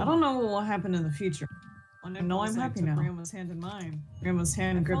you want. I don't know what will happen in the future. I know I'm happy now. Ryoma's hand in mine. Ryoma's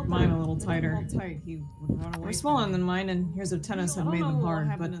hand gripped mine a little tighter. We're smaller than mine, and here's a tennis that made them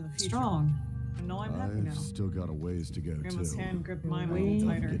hard, but strong. I know I'm happy now. I've still got a ways to go, Ryoma's too. hand gripped mine a little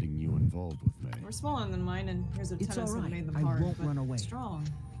tighter. Getting you involved with me. We're smaller than mine, and here's a tennis that made them hard, but strong.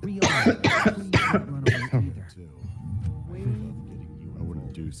 I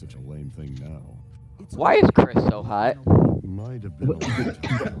wouldn't do such a lame thing now. Why is Chris so hot? Might have been a long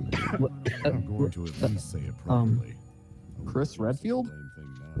time. I'm going to at least say it properly. Chris Redfield?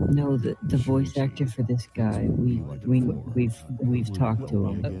 No, the voice actor for this guy. We've talked to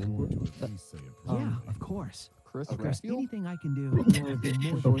him. Yeah, of course. Chris Okay. Redfield? Anything I can do. No, the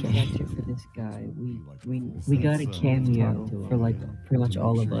voice actor for this guy. We got a cameo for like pretty much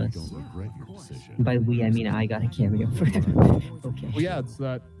all of us. By we, I mean I got a cameo for him. Okay. Well, yeah, it's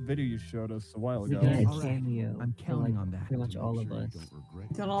that video you showed us a while We ago. got a cameo. I'm counting on that. Pretty much all of us.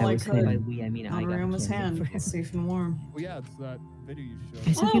 Done all I was could. by we, I mean I On got a Ryoma's cameo hand, for him. safe and warm. Well, yeah, it's that video you showed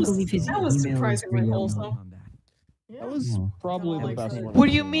I us. still can't believe his That was email is surprisingly real. wholesome. That was probably the best one. What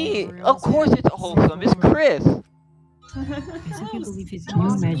do you mean? Of course it's wholesome. It's Chris. I still can't believe his. Can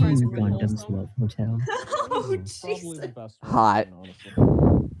you imagine Gundam's Love Hotel? Oh, Probably Jesus. the best one. Hot. Honestly.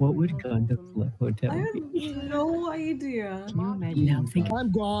 What would Gundam's Love Hotel I be? have no idea. Can you imagine? Now think.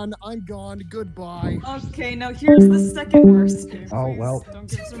 I'm gone. Goodbye. Okay, now here's the second worst. Oh, well. Don't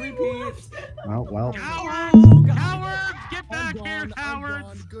give us a repeat. Well. Cowards! Get back here,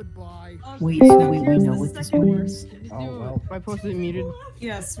 cowards! Goodbye. Wait, Okay, so now wait, we here's know the what this second one worst. is? Oh, well. I posted it muted.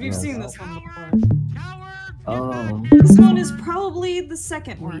 Yes, we've Yes. seen this one before. Oh. This one is probably the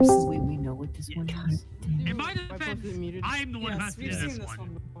second worst. Wait, we know what this one is? In my defense, I'm the one who has Yes, to we've do seen this this one. one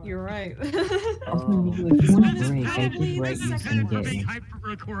before. You're right. Oh, if you want a break, I could write you some Big gay.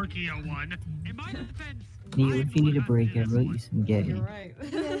 Hypercorkia one. In my defense, Neil, if you need a break, I wrote you some gay. You're right.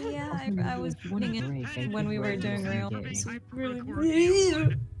 I was putting it when we were doing reels.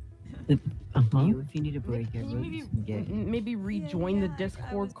 Neil, if you need a break, I wrote you some gay. Maybe rejoin the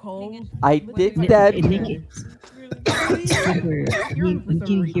Discord call. I did that. We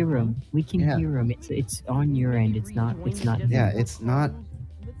can hear him. We can hear him. It's on your end. It's not. Yeah, it's not.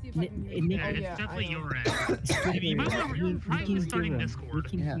 yeah, it's definitely your end. You might want to try restarting Discord.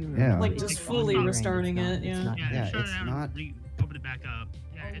 Yeah. Like just fully restarting it, yeah. Yeah, shut it's it down not. and open it back up.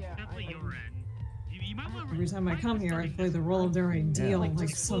 Yeah, it's definitely your end. You might want to Every time I come here, I play the role of their ideal, like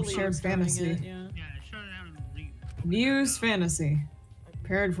some shared fantasy. yeah, shut it down and Muse fantasy.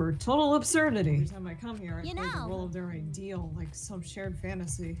 Prepared for total absurdity. Every time I come here, I play the role of their ideal, like some shared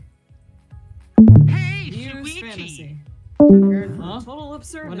fantasy. Hey, Muse Shuichi! fantasy. Prepared for total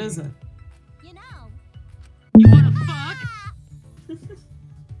absurdity. What is it? You wanna fuck?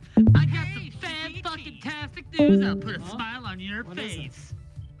 I got some fan-fucking-tastic news. I'll put a smile on your face.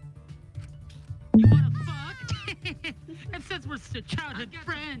 You wanna fuck? And since we're childhood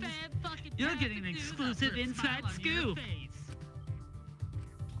friends, you're getting an exclusive inside scoop.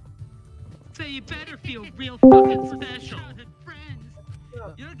 So you better feel real fucking special.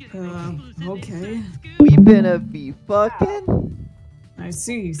 Okay. We better be fucking. I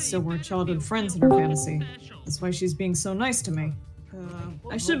see, so we're childhood friends in her fantasy. That's why she's being so nice to me.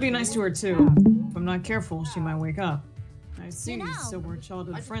 I should be nice to her too. If I'm not careful, she might wake up. I see, so we're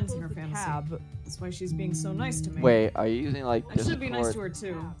childhood friends in her fantasy. That's why she's being so nice to me. Wait, are you using like I should be nice to Discord,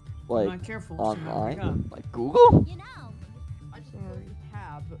 her too. If like I'm not careful, she might wake up. online, like Google?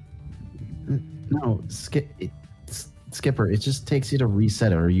 No, Skipper. It just takes you to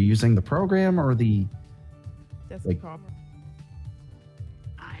reset it. Are you using the program or the? That's like, the problem.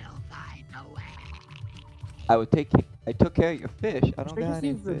 I took care of your fish. I don't Should I got just any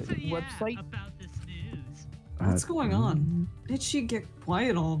use the fish. website? What's going on? Did she get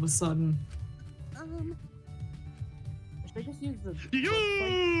quiet all of a sudden? Should I just use the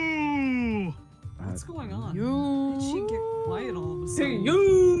You! What's going on? You. Did she get quiet all of a sudden? Hey,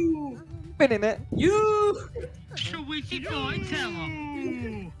 you! Wait a minute. You! Shuichi boy, tell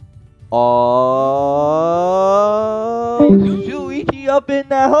him. Oh, Shuichi up in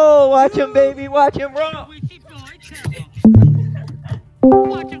that hole. Watch him, baby. Watch him roll.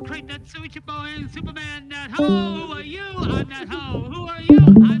 Watch him create that Shuichi boy and Superman that hoe. Who are you? I'm that hoe. Who are you?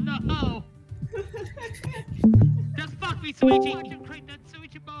 I'm the hoe. Just fuck me, Shuichi. Watch him create that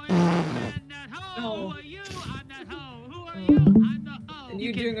Shuichi boy and Superman that hoe. No. Who are you? I'm that hoe. Who are you? I'm the hoe. And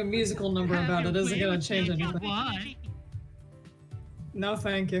you doing a musical number about it isn't gonna change anything. What? No,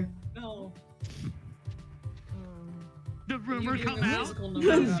 thank you. No. rumor come out.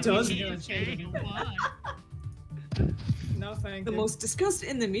 Does What? No thank you. The most discussed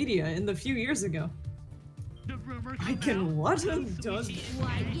in the media in the few years ago. The rumor I can what? Does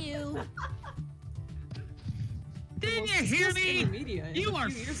Why you? Didn't you hear me? You are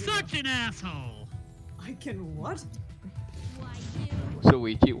such an asshole. I can what?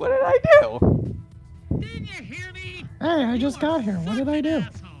 Luigi, what did I do? Didn't you hear me? Hey, I just got here. What did I do?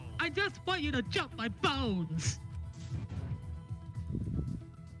 I just want you to jump my bones.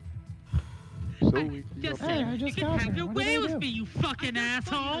 Just Hey, I just got have here. your What way did I with do? me, you fucking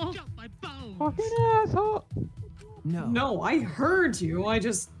asshole. Jump my bones. Fucking asshole. No, I heard you. I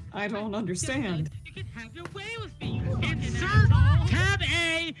don't understand. You can have your way with me, you insert tab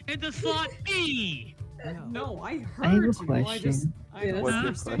A into slot B. No, I heard I have a you. question. I don't What's your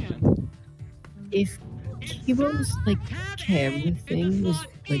understand. If Kibo's like camera thing was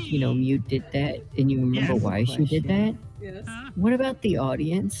like, you know, Mute did that, and you remember why she did that? Yes. What about the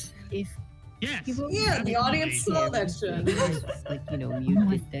audience? If Yes. Yeah, the audience saw that shit. like, you know, Mute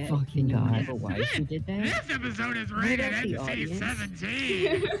did that, and you remember why she did that? This episode is What rated about the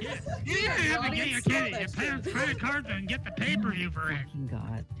NC-17. You have to get your kid your parents' credit cards and get the pay-per-view for it. Fucking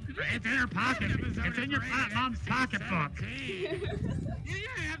God. It's in her pocket. It's in your mom's pocketbook. You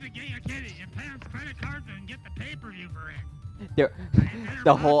have to get your kid your parents' credit cards and get the pay-per-view for it.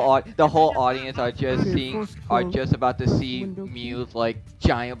 The whole audience are just about to see Mew's like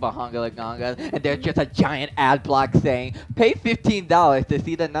giant bahanga laganga, and there's just a giant ad block saying, "Pay $15 to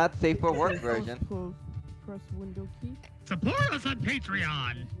see the not safe for work version." Press window key. Support us on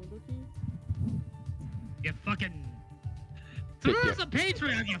Patreon. You fucking. Support us on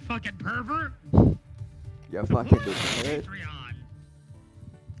Patreon, you fucking pervert. You fucking degenerate. Patreon.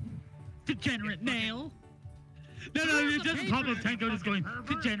 Degenerate male. No, it doesn't Pablo Tango just going,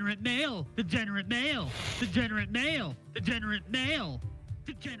 degenerate male, degenerate male, degenerate male, degenerate male,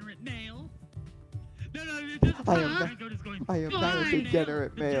 degenerate male. No, it doesn't Pablo Tango just going, I am not a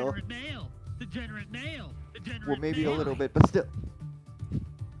degenerate male. Degenerate male, degenerate male, degenerate Well, maybe male. a little bit, but still.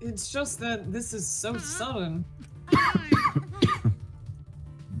 It's just that this is so sudden.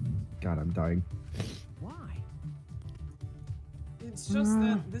 God, I'm dying. Why? It's just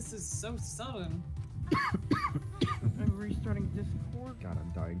that this is so sudden. I'm restarting Discord. God,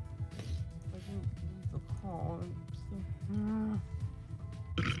 I'm dying. I didn't leave the call. I'm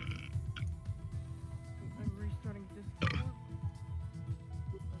restarting Discord.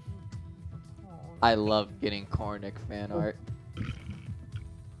 I love getting Cornick fan art.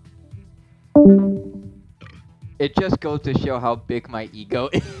 It just goes to show how big my ego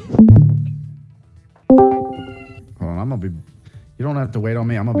is. Hold on, I'm gonna be. You don't have to wait on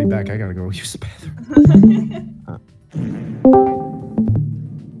me. I'm gonna be back. I gotta go use the bathroom.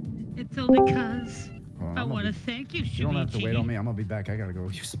 It's only because I want to thank you, Shuichi. You don't have to wait on me. I'm gonna be back. I gotta go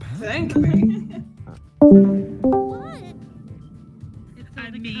use the bathroom. Thank me. I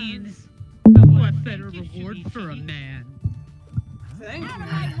mean, what better reward for a man? Thank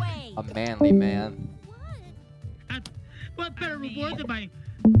me. A manly man. What better reward than my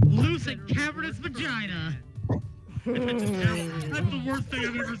loose and cavernous vagina? That's the worst thing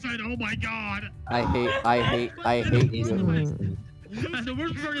I've ever said. Oh my god. I hate you. And the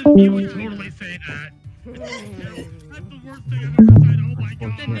worst part is you would totally say that. That's the worst thing I've ever said. Oh my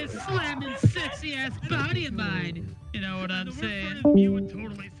god. Then this slamming sexy ass body of mine. You know what I'm saying? You would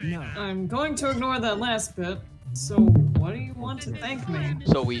totally say that. I'm going to ignore that last bit. So, what do you want to thank me?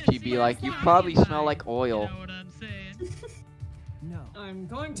 So Ichi be like, you probably smell like oil. You know what I'm saying? I'm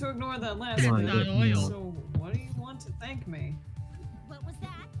going to ignore that last Come on, bit. get me. So, what do you want to thank me? What was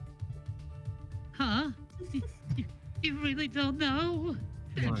that? Huh? You really don't know?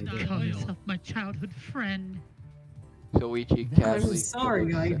 Come on, get Call me. yourself my childhood friend. So Ichi I'm casually.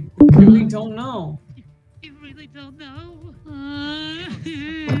 sorry, I really don't know. You really don't know?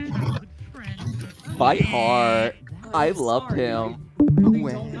 Childhood friend. My heart. I loved sorry, him. I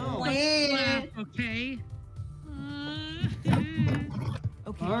really don't know. Laugh, okay?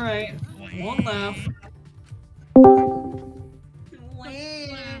 Alright, won't laugh.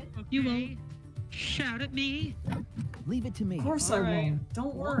 You won't shout at me? Leave it to me. Of course I won't.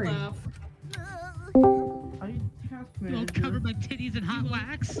 Don't worry. I task You won't manager. cover my titties in hot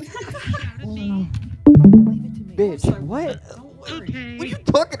wax? Shout at me? Bitch, what? Okay. What are you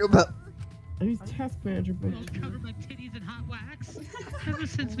talking about? He's task manager, You but won't cover my titties in hot wax? Ever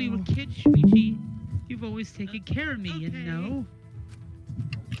since we were kids, Shuichi, you've always taken care of me, you know?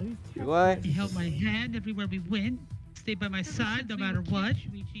 What? You held my hand everywhere we went, stayed by my side no matter what.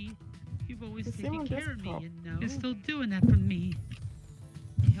 Shuichi, you've always The same taken on care of me, desktop. you know? You're still doing that for me.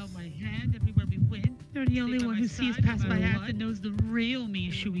 You held my hand everywhere we went, You're the only one who sees past my act and knows the real me,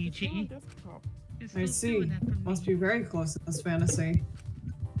 Shuichi. I see. Must be very close in this fantasy.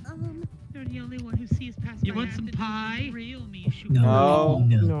 You're the only one who sees past you my want some pie? Real me, Shuichi.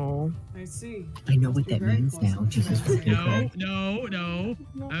 No. I see. I know what that means now. Jesus fucking Christ. No.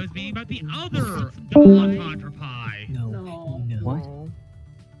 I was meaning about the other double entendre pie. No. What?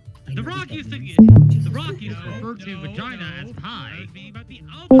 The Rock used to refer to vagina as pie. I was meaning about the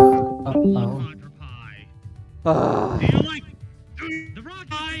other double entendre pie. Do you like the Rock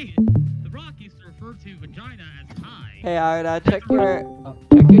pie? The Rock used to refer to vagina as pie. Hey, Ira, check your DM.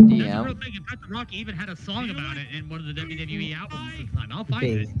 That's a real thing. In fact, The Rock even had a song about it in one of the WWE albums at the time. I'll find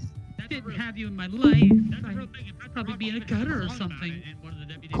it. That didn't have you in my life. I'd probably be in a gutter or something.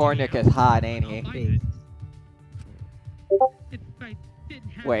 Cornick is hot, ain't he?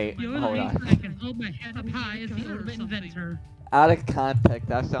 Wait, hold on. I can hold my head up high as the urban inventor. Out of context,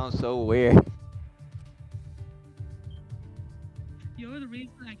 that sounds so weird. You're the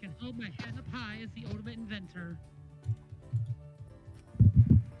reason I can hold my head up high as the ultimate inventor.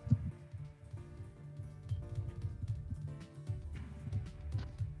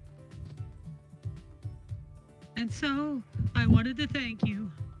 And so, I wanted to thank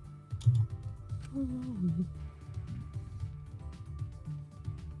you.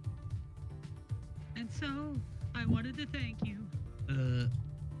 And so, I wanted to thank you.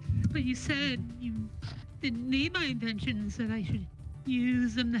 But you said you didn't need my inventions, that I should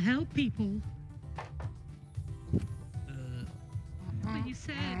use them to help people. But you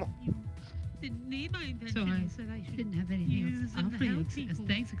said you didn't need my inventions, that I didn't have anything else to offer you as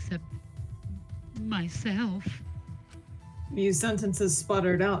thanks except myself. These sentences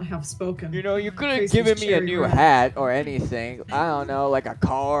sputtered out, half spoken. You know, you could have given me a new hat or anything. I don't know, like a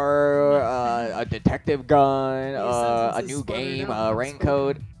car, a detective gun, a new game, a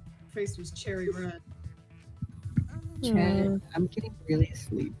raincoat. Face was cherry red. Chad, I'm getting really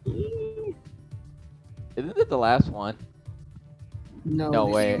sleepy. Isn't it the last one? No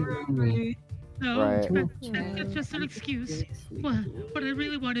way. No, Right. that's just an excuse. What I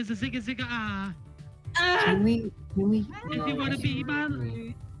really want is a zigga zigga ah. Can we? If you want to be my...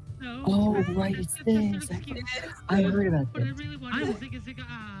 No. Oh, right, it's this. I heard about What I this. really want is a zigga zigga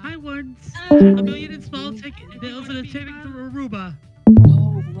ah. I want a million in small bills and a ticket through Aruba.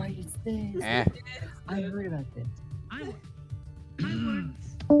 Oh, right, it's this. I heard about this. I want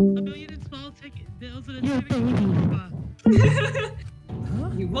a million in small bills and a ticket through Aruba.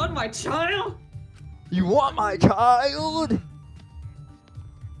 You want my child? You want my child?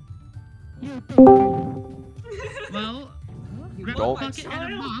 Well, grab a bucket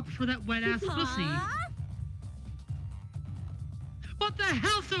and a mop for that wet ass pussy. What the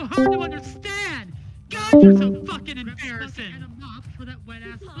hell's so hard to understand? God, you're so fucking embarrassing. And a mop for that wet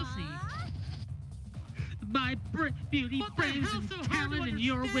ass pussy. My beauty, brains, and talent, and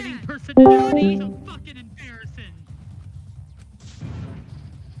your winning personality. So fucking embarrassing.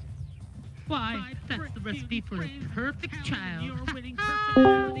 Why, that's the recipe for the perfect child. Your winning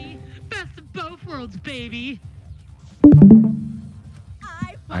personality. Best of both worlds, baby.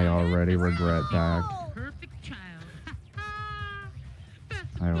 I already regret that. Perfect child.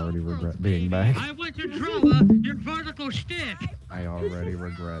 I already regret being back. I want your drama, your vertical shtick. I already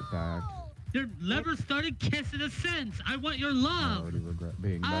regret that. Your never started kissing a sense. I want your I love. already regret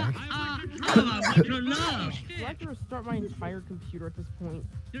being back. I want your love. Do I have to restart my entire computer at this point?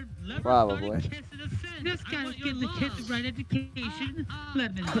 Probably. This guy's getting the kid the right education.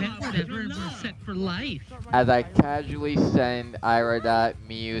 Let him invent whatever, and we're set for life. As I casually send Ira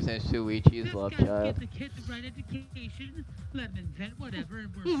Muse and Shuichi's love child. Get the kid the right education. Let him invent whatever,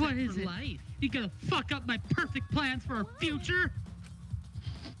 and we're set for life. You gonna fuck up my perfect plans for our future?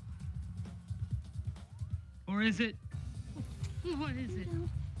 Or is it? What is it?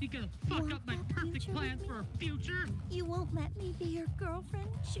 You gonna fuck up my perfect plans for our future? You won't let me be your girlfriend,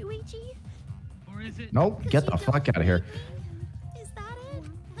 Shuichi? Or is it? Nope, get the fuck out of here. Is that it?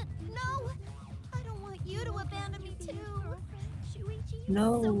 No! I don't want you to abandon me too. Shuichi?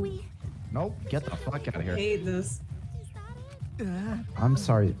 No. So we... Nope, get the fuck out of I here. hate this. I'm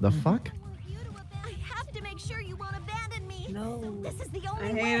sorry, the fuck? I have to make sure you won't abandon me. No. This is the I only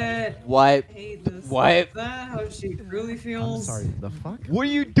hate way. it. What? I hate this. What? Is that how she really I'm feels? sorry, the fuck? What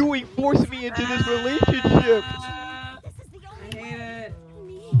are you doing? Force me into this relationship. I hate it.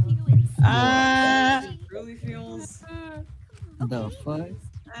 Ah. She really feels. The fuck?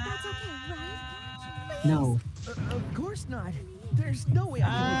 That's okay, right? No. Of course not. There's no way I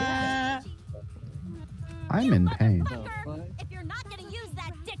can do that. I'm in pain. The fuck? If you're not gonna use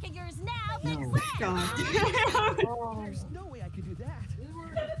that dick of yours now, then No. quit! God. There's no way I could do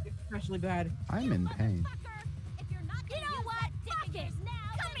that. especially bad. I'm in pain. You know what? Fuck it.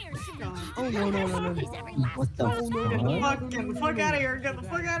 Come here, Shuichi. Oh no. What the Oh, no, Get no, the fuck, get the fuck out of here! Get the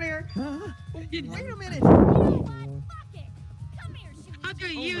fuck out of here! Wait a minute. I'm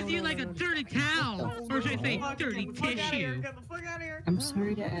gonna use you like a dirty towel, or should I say dirty tissue? Get the fuck out of here! I'm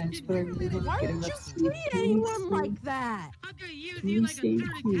sorry to ask, but I really didn't Why get would enough you treat anyone like that? I'm gonna use Can you you like a save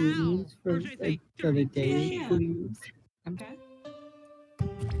dirty please towel, for or should I say the dirty day, Yeah. please? Okay.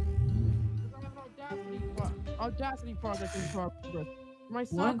 Audacity project in progress. My What?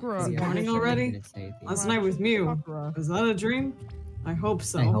 Sakura. Is it Yeah, morning I'm already? gonna say it. Last night with Mew. Sakura. Was that a dream? I hope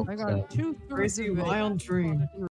so. I hope I got so. 2/3 Crazy of it. wild dream.